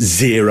has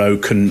zero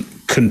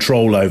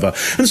control over.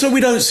 And so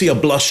we don't see a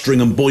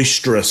blustering and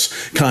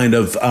boisterous kind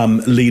of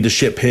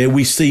leadership here.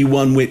 We see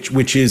one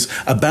which is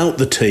about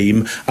the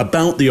team,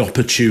 about the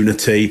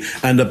opportunity,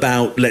 and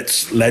about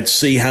let's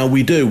see how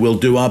we do. We'll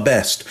do our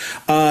best.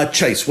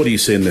 Chase, what do you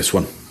see in this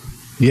one?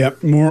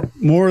 Yep,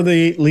 more of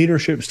the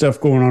leadership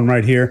stuff going on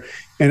right here.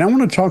 And I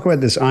want to talk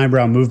about this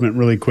eyebrow movement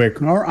really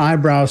quick. Our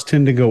eyebrows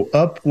tend to go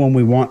up when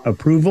we want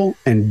approval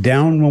and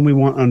down when we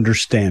want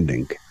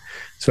understanding.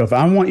 So if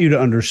I want you to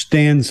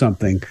understand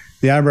something,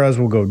 the eyebrows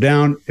will go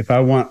down. If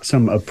I want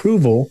some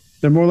approval,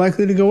 they're more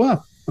likely to go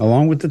up,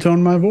 along with the tone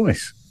of my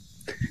voice.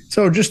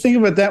 So just think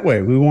of it that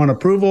way. We want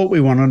approval, we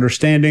want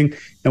understanding,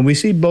 and we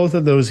see both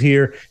of those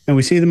here, and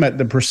we see them at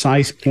the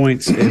precise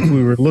points. If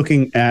we were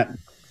looking at,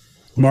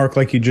 Mark,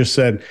 like you just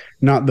said,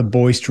 not the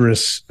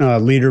boisterous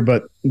leader,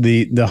 but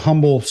the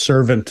humble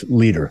servant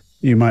leader,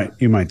 you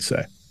might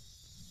say.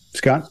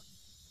 Scott?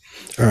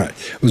 All right.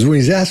 It was when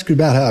he's asked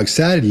about how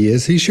excited he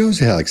is, he shows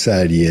how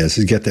excited he is.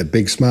 He's got that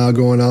big smile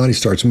going on. He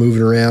starts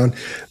moving around.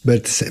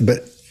 But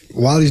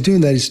while he's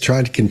doing that, he's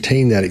trying to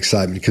contain that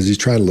excitement because he's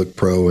trying to look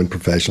pro and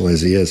professional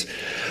as he is.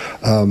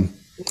 Then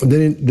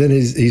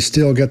he's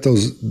still got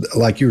those,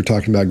 like you were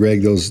talking about,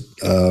 Greg, those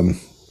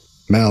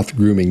mouth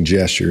grooming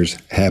gestures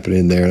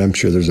happening there, and I'm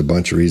sure there's a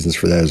bunch of reasons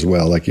for that as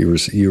well. Like you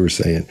were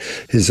saying,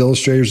 his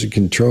illustrators are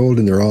controlled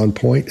and they're on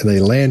point, and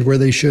they land where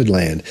they should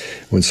land.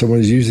 When someone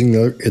is using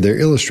their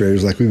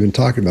illustrators, like we've been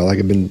talking about, like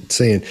I've been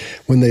saying,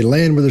 when they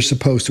land where they're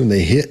supposed to, when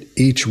they hit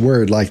each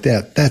word like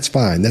that, that's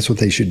fine. That's what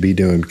they should be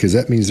doing, because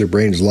that means their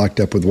brain is locked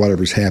up with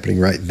whatever's happening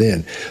right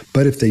then.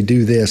 But if they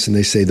do this and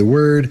they say the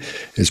word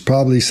is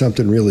probably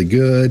something really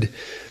good,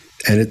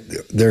 and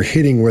they're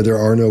hitting where there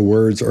are no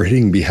words, or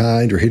hitting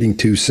behind, or hitting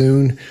too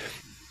soon,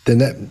 then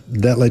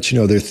that lets you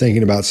know they're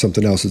thinking about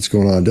something else that's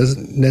going on. It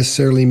doesn't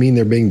necessarily mean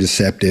they're being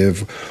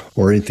deceptive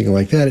or anything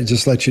like that. It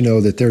just lets you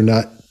know that they're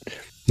not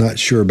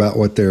sure about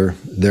what their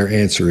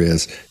answer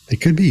is.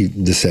 It could be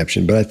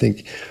deception, but I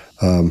think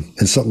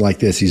in something like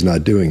this, he's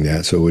not doing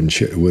that, so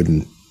it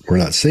wouldn't. We're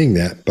not seeing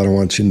that, but I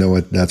want you to know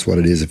that's what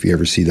it is if you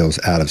ever see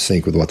those out of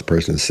sync with what the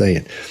person is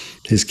saying.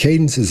 His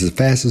cadence is as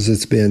fast as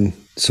it's been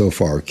so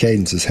far.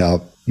 Cadence is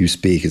how you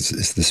speak.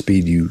 It's the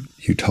speed you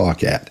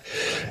talk at.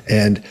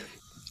 And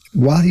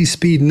while he's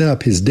speeding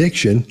up, his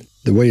diction,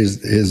 the way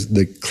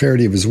the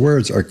clarity of his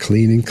words are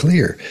clean and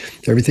clear.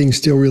 Everything's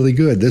still really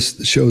good.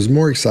 This shows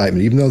more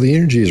excitement. Even though the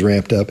energy is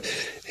ramped up,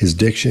 his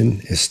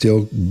diction is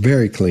still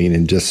very clean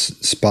and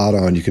just spot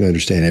on. You can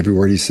understand every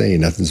word he's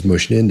saying. Nothing's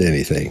mushing into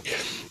anything.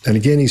 And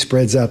again, he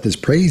spreads out this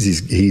praise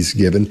he's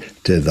given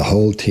to the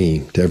whole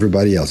team, to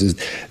everybody else.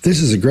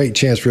 This is a great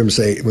chance for him to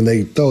say, when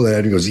they throw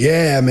that, he goes,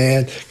 "Yeah,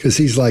 man," because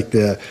he's like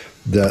the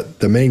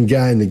main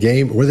guy in the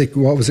game.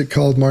 What was it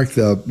called, Mark?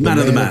 The man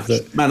of the match.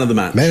 Man of the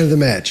match. Man of the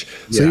match.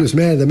 So he was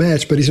man of the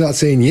match, but he's not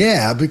saying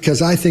 "yeah"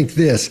 because I think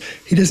this.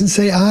 He doesn't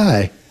say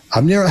 "I." I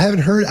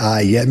haven't heard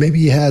 "I" yet. Maybe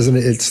he has, and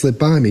it slipped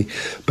by me.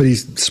 But he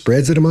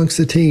spreads it amongst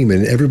the team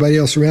and everybody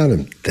else around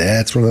him.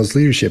 That's one of those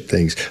leadership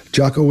things.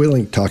 Jocko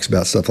Willink talks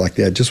about stuff like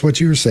that. Just what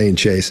you were saying,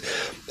 Chase,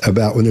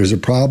 about when there's a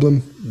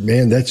problem,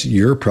 man, that's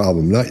your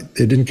problem.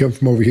 It didn't come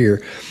from over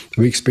here.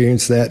 We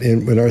experienced that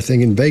in our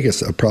thing in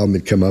Vegas. A problem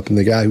had come up, and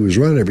the guy who was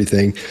running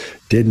everything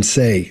didn't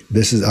say,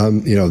 "This is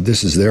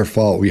this is their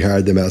fault. We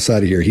hired them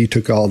outside of here." He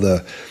took all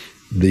the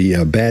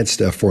the bad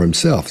stuff for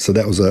himself. So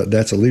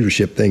that's a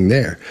leadership thing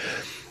there.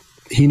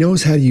 He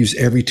knows how to use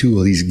every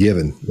tool he's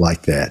given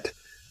like that.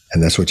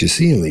 And that's what you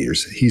see in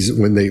leaders.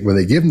 When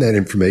they give him that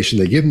information,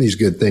 they give him these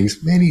good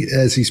things. Man,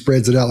 as he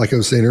spreads it out, like I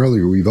was saying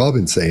earlier, we've all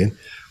been saying,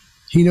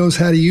 he knows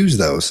how to use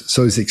those.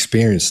 So he's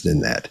experienced in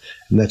that.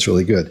 And that's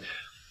really good.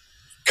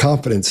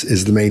 Confidence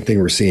is the main thing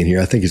we're seeing here.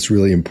 I think it's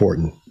really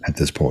important at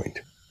this point.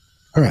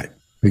 All right.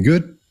 We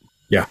good?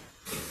 Yeah.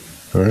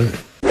 All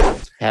right.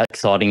 How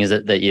exciting is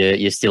it that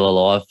you're still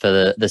alive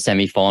for the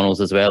semi-finals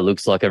as well? It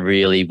looks like a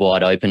really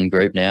wide open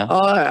group now.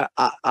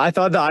 I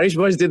thought the Irish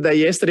boys did that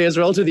yesterday as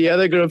well to the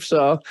other group.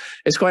 So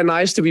it's quite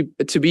nice to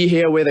be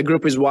here where the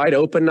group is wide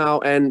open now,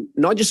 and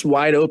not just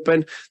wide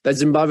open, that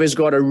Zimbabwe's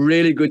got a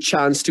really good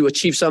chance to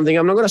achieve something.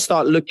 I'm not going to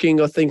start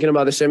looking or thinking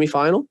about the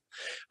semi-final.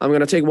 I'm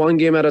going to take one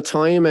game at a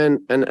time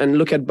and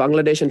look at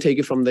Bangladesh and take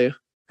it from there.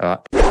 All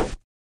right.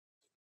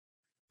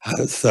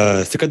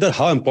 Sikandar,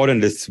 how important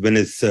this win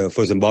is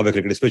for Zimbabwe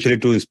cricket, especially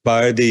to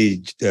inspire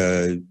the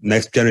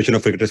next generation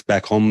of cricketers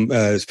back home,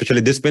 especially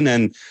this win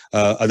and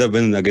other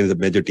wins against the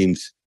major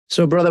teams?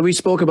 So, brother, we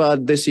spoke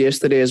about this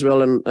yesterday as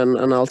well,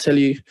 and I'll tell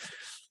you,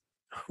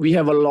 we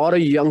have a lot of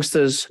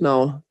youngsters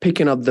now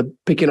picking up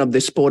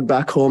this sport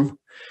back home.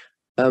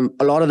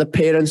 A lot of the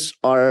parents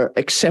are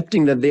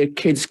accepting that their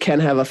kids can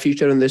have a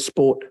future in this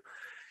sport.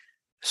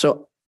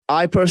 So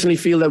I personally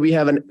feel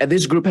that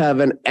this group have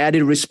an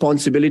added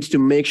responsibility to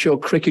make sure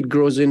cricket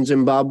grows in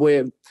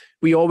Zimbabwe.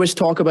 We always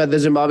talk about that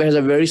Zimbabwe has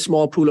a very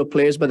small pool of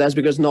players, but that's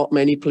because not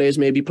many players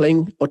may be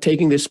playing or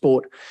taking this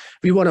sport.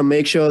 We want to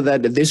make sure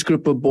that this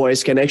group of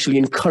boys can actually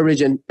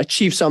encourage and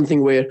achieve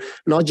something where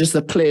not just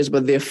the players,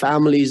 but their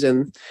families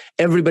and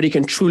everybody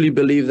can truly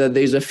believe that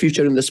there's a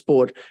future in the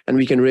sport and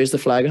we can raise the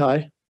flag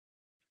high.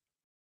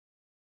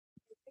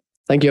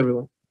 Thank you,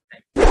 everyone.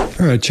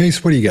 All right,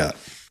 Chase, what do you got?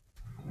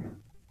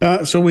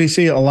 So we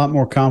see a lot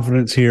more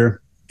confidence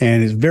here,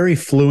 and he's very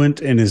fluent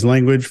in his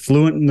language,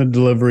 fluent in the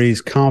delivery, he's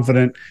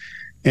confident,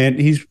 and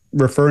he's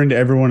referring to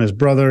everyone as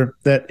brother.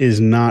 That is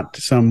not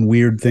some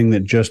weird thing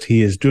that just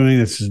he is doing.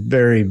 This is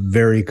very,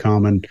 very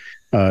common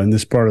in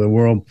this part of the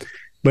world.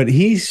 But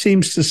he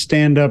seems to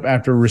stand up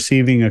after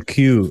receiving a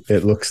cue,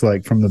 it looks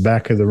like, from the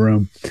back of the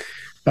room.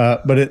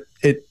 But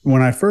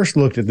when I first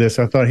looked at this,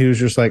 I thought he was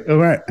just like, all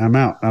right, I'm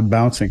out, I'm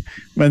bouncing.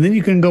 But then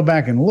you can go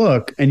back and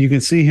look, and you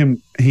can see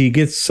he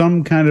gets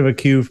some kind of a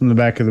cue from the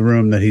back of the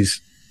room that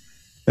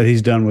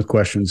he's done with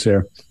questions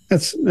there.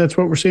 That's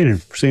what we're seeing here.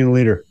 We're seeing a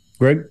leader.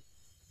 Greg?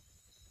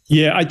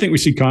 Yeah, I think we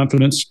see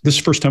confidence. This is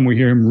the first time we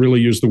hear him really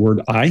use the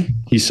word I.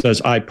 He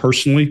says, I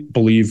personally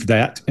believe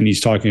that. And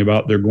he's talking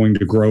about they're going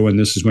to grow and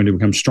this is going to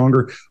become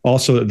stronger.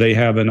 Also, that they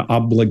have an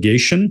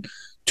obligation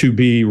to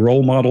be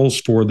role models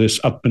for this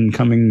up and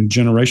coming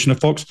generation of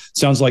folks.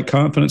 Sounds like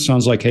confidence.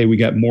 Sounds like, hey, we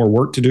got more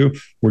work to do.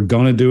 We're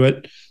going to do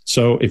it.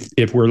 So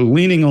if we're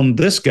leaning on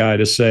this guy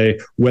to say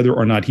whether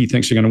or not he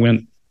thinks they're going to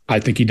win, I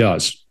think he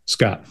does.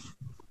 Scott.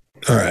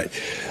 All right.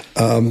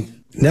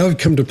 Now we've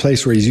come to a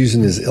place where he's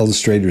using his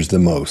illustrators the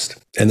most,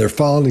 and they're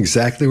following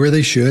exactly where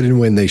they should and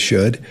when they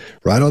should,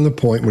 right on the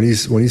point when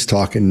he's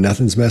talking.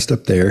 Nothing's messed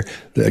up there.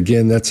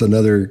 Again, that's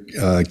another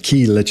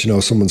key to let you know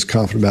someone's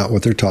confident about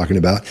what they're talking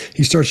about.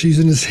 He starts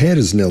using his head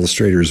as an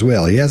illustrator as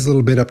well. He has a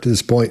little bit up to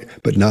this point,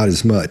 but not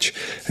as much.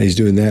 And he's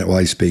doing that while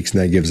he speaks, and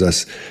that gives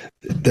us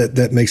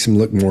that makes him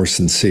look more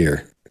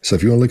sincere. So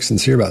if you want to look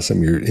sincere about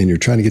something and you're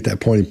trying to get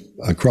that point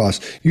across,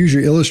 use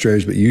your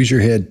illustrators, but use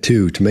your head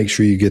too to make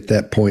sure you get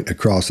that point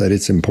across, that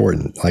it's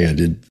important, like I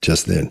did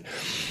just then.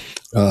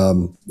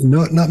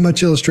 Not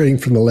much illustrating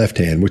from the left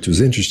hand, which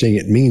was interesting.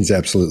 It means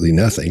absolutely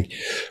nothing,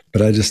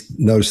 but I just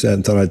noticed that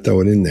and thought I'd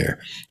throw it in there.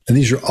 And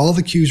these are all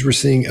the cues we're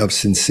seeing of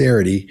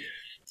sincerity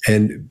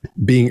and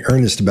being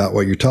earnest about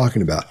what you're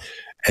talking about.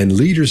 And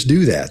leaders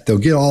do that. They'll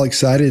get all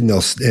excited,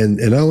 and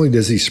not only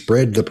does he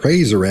spread the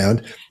praise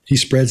around, he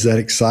spreads that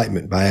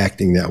excitement by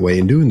acting that way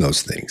and doing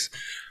those things.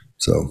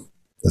 So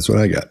that's what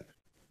I got.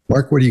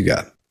 Mark, what do you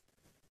got?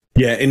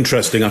 Yeah,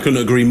 interesting. I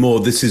couldn't agree more.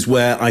 This is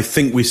where I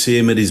think we see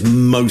him at his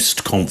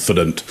most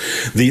confident.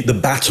 The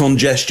baton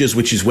gestures,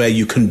 which is where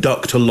you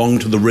conduct along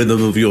to the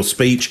rhythm of your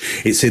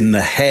speech. It's in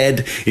the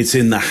head. It's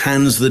in the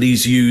hands that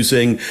he's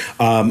using.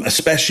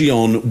 Especially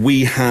on,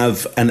 we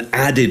have an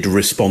added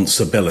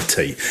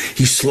responsibility.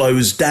 He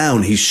slows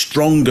down. He's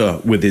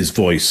stronger with his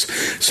voice.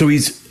 So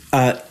he's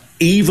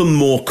even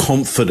more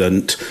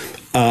confident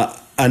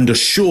and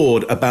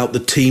assured about the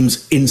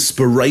team's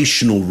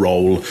inspirational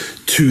role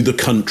to the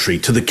country,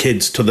 to the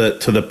kids, to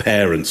the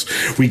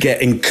parents. We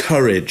get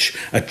encourage,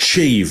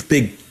 achieve,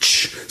 big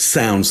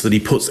sounds that he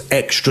puts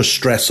extra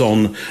stress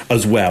on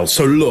as well.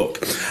 So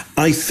look,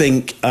 I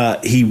think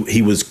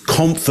he was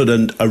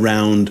confident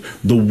around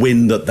the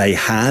win that they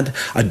had.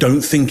 I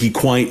don't think he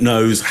quite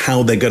knows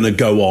how they're going to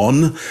go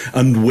on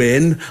and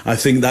win. I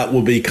think that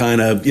will be kind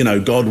of,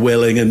 God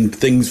willing, and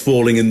things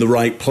falling in the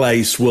right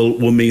place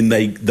will mean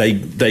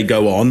they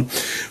go on.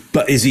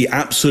 But is he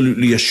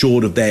absolutely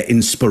assured of their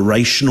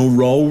inspirational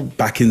role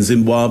back in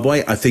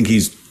Zimbabwe? I think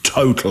he's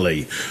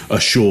totally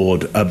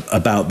assured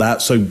about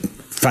that. So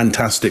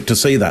fantastic to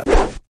see that.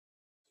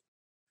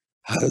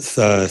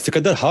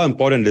 Sikandar, how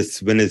important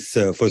this win is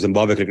for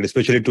Zimbabwe cricket,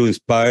 especially to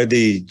inspire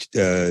the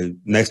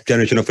next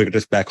generation of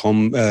cricketers back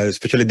home,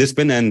 especially this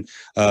win and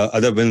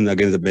other wins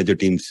against the major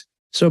teams?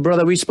 So,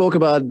 brother, we spoke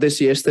about this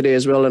yesterday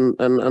as well,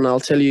 and I'll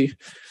tell you,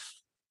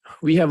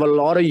 we have a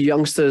lot of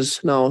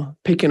youngsters now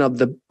picking up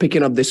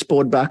this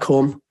sport back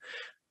home.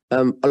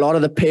 A lot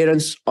of the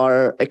parents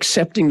are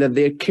accepting that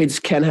their kids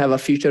can have a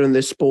future in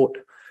this sport.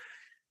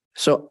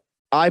 So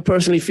I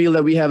personally feel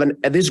that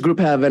this group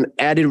have an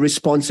added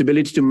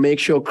responsibility to make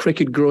sure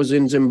cricket grows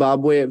in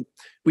Zimbabwe.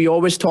 We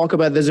always talk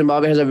about that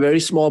Zimbabwe has a very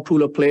small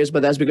pool of players,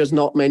 but that's because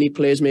not many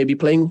players may be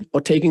playing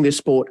or taking this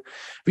sport.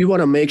 We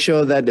want to make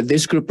sure that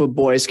this group of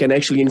boys can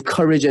actually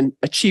encourage and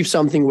achieve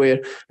something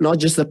where not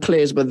just the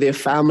players, but their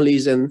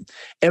families and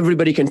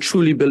everybody can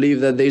truly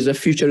believe that there's a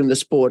future in the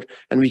sport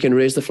and we can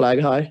raise the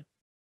flag high.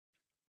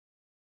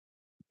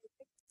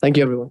 Thank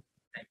you, everyone.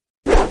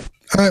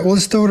 All right, well,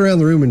 let's throw it around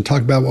the room and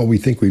talk about what we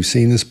think we've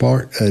seen this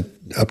part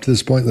up to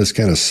this point. Let's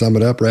kind of sum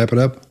it up, wrap it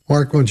up.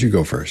 Mark, why don't you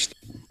go first?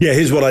 Yeah,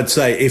 here's what I'd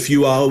say. If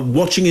you are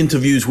watching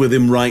interviews with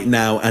him right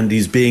now and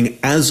he's being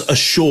as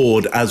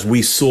assured as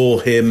we saw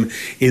him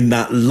in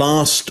that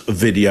last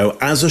video,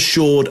 as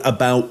assured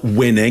about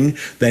winning,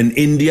 then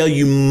India,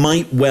 you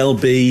might well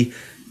be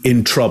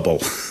in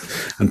trouble.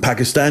 And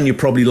Pakistan, you're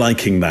probably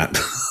liking that.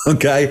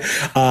 Okay.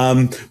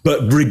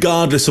 But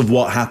regardless of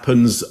what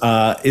happens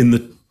in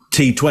the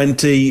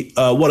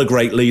T20, what a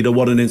great leader,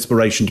 what an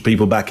inspiration to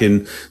people back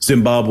in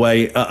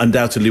Zimbabwe.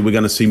 Undoubtedly, we're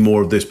going to see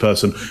more of this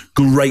person.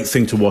 Great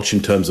thing to watch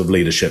in terms of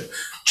leadership.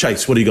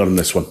 Chase, what do you got on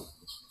this one?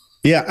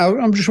 Yeah,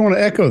 I just want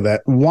to echo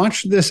that.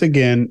 Watch this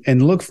again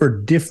and look for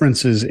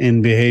differences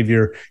in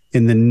behavior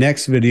in the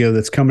next video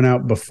that's coming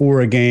out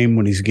before a game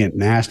when he's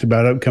getting asked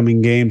about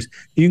upcoming games.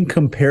 You can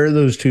compare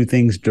those two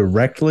things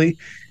directly,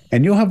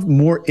 and you'll have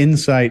more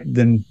insight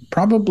than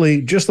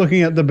probably just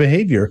looking at the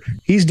behavior.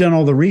 He's done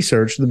all the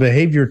research. The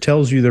behavior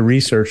tells you the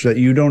research that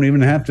you don't even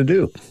have to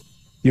do.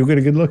 You'll get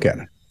a good look at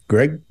it.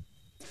 Greg?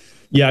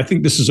 Yeah, I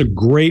think this is a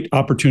great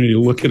opportunity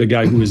to look at a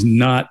guy who is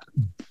not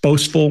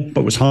boastful,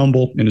 but was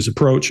humble in his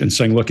approach and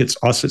saying, look, it's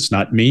us, it's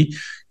not me.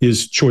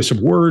 His choice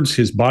of words,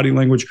 his body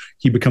language,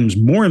 he becomes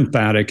more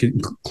emphatic,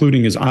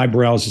 including his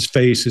eyebrows, his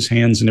face, his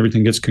hands, and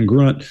everything gets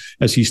congruent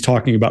as he's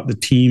talking about the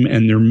team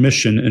and their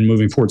mission and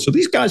moving forward. So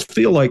these guys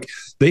feel like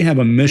they have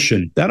a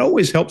mission. That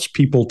always helps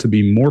people to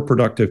be more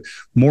productive,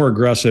 more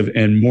aggressive,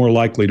 and more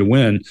likely to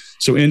win.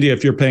 So India,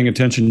 if you're paying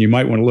attention, you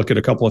might want to look at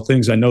a couple of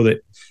things.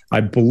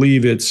 I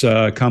believe it's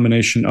a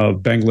combination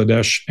of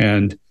Bangladesh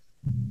and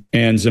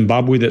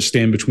Zimbabwe that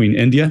stand between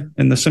India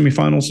in the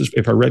semifinals,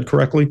 if I read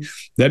correctly.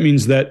 That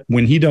means that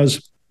when he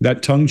does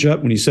that tongue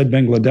jut, when he said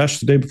Bangladesh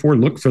the day before,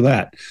 look for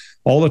that.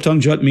 All the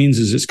tongue jut means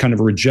is it's kind of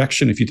a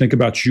rejection. If you think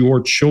about your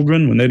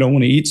children, when they don't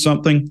want to eat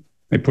something,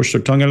 they push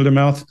their tongue out of their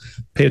mouth,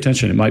 pay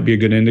attention. It might be a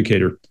good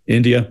indicator.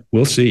 India,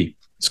 we'll see.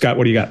 Scott,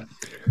 what do you got?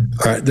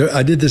 All right.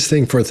 I did this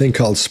thing for a thing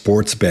called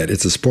Sports Bet.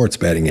 It's a sports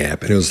betting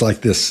app. And it was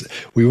like this.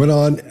 We went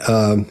on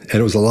and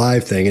it was a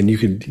live thing, and you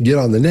could get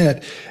on the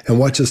net and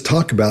watch us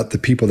talk about the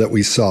people that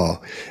we saw.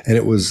 And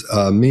it was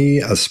me,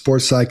 a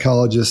sports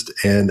psychologist,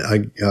 and I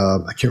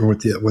can't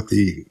remember what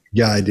the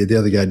guy did, the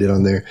other guy did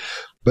on there.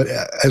 But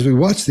as we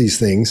watched these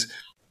things,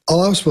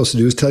 all I was supposed to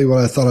do is tell you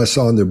what I thought I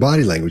saw in their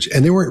body language.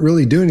 And they weren't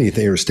really doing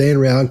anything. They were staying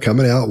around,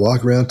 coming out,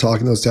 walking around,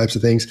 talking, those types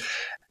of things.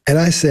 And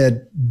I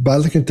said, by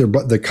looking at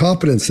the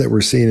confidence that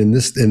we're seeing in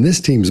this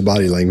team's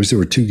body language, there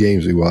were 2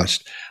 games we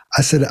watched.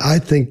 I said, I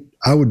think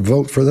I would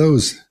vote for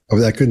those.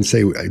 I couldn't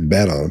say I'd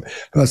bet on them,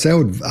 but I said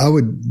I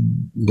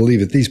would believe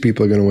that these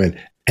people are going to win.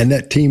 And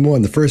that team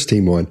won. The first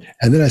team won.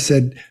 And then I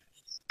said,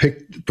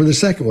 pick for the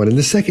second one, and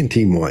the second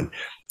team won.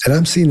 And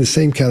I'm seeing the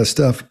same kind of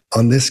stuff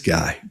on this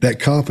guy. That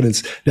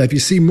confidence. Now, if you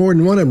see more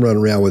than one of them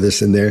running around with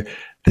us in there,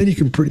 then you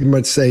can pretty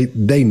much say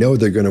they know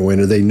they're going to win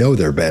or they know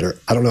they're better.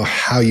 I don't know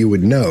how you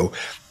would know,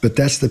 but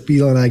that's the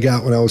feeling I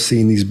got when I was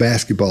seeing these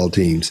basketball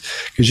teams,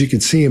 because you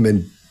could see them,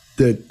 and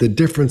the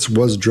difference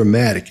was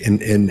dramatic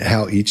in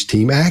how each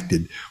team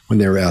acted when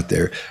they were out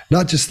there.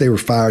 Not just they were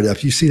fired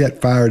up. You see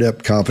that fired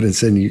up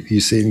confidence, and you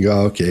see it and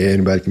go, okay,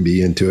 anybody can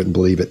be into it and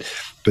believe it.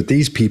 But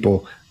these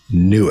people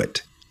knew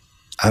it.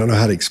 I don't know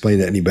how to explain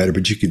that any better,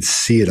 but you could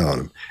see it on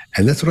them.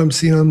 And that's what I'm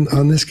seeing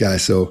on this guy.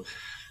 So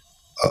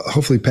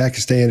hopefully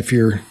Pakistan, if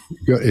you're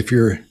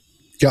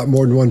got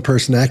more than one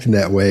person acting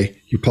that way,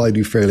 you probably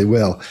do fairly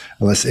well,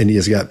 unless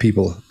India's got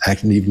people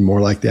acting even more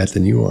like that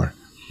than you are.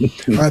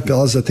 All right,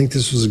 fellas, I think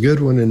this was a good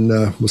one, and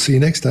we'll see you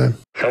next time.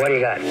 So what do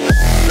you got?